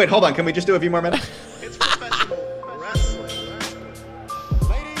 Wait, hold on. Can we just do a few more minutes? It's professional wrestling.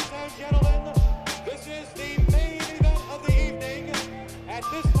 Ladies and gentlemen, this is the main event of the evening. At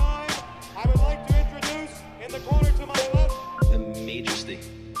this time, I would like to introduce in the corner to my left, The Majesty.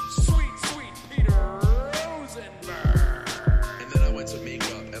 sweet Peter Rosenberg. And then I went to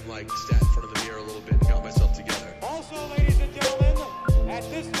makeup and sat in front of the mirror a little bit and got myself together. Also, ladies and gentlemen, at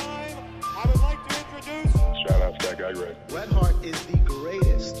this time, I would like to introduce Shout out to that guy, Greg. Bret Hart is the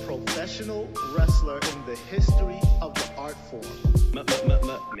greatest professional wrestler in the history of the art form.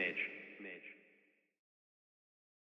 Midge.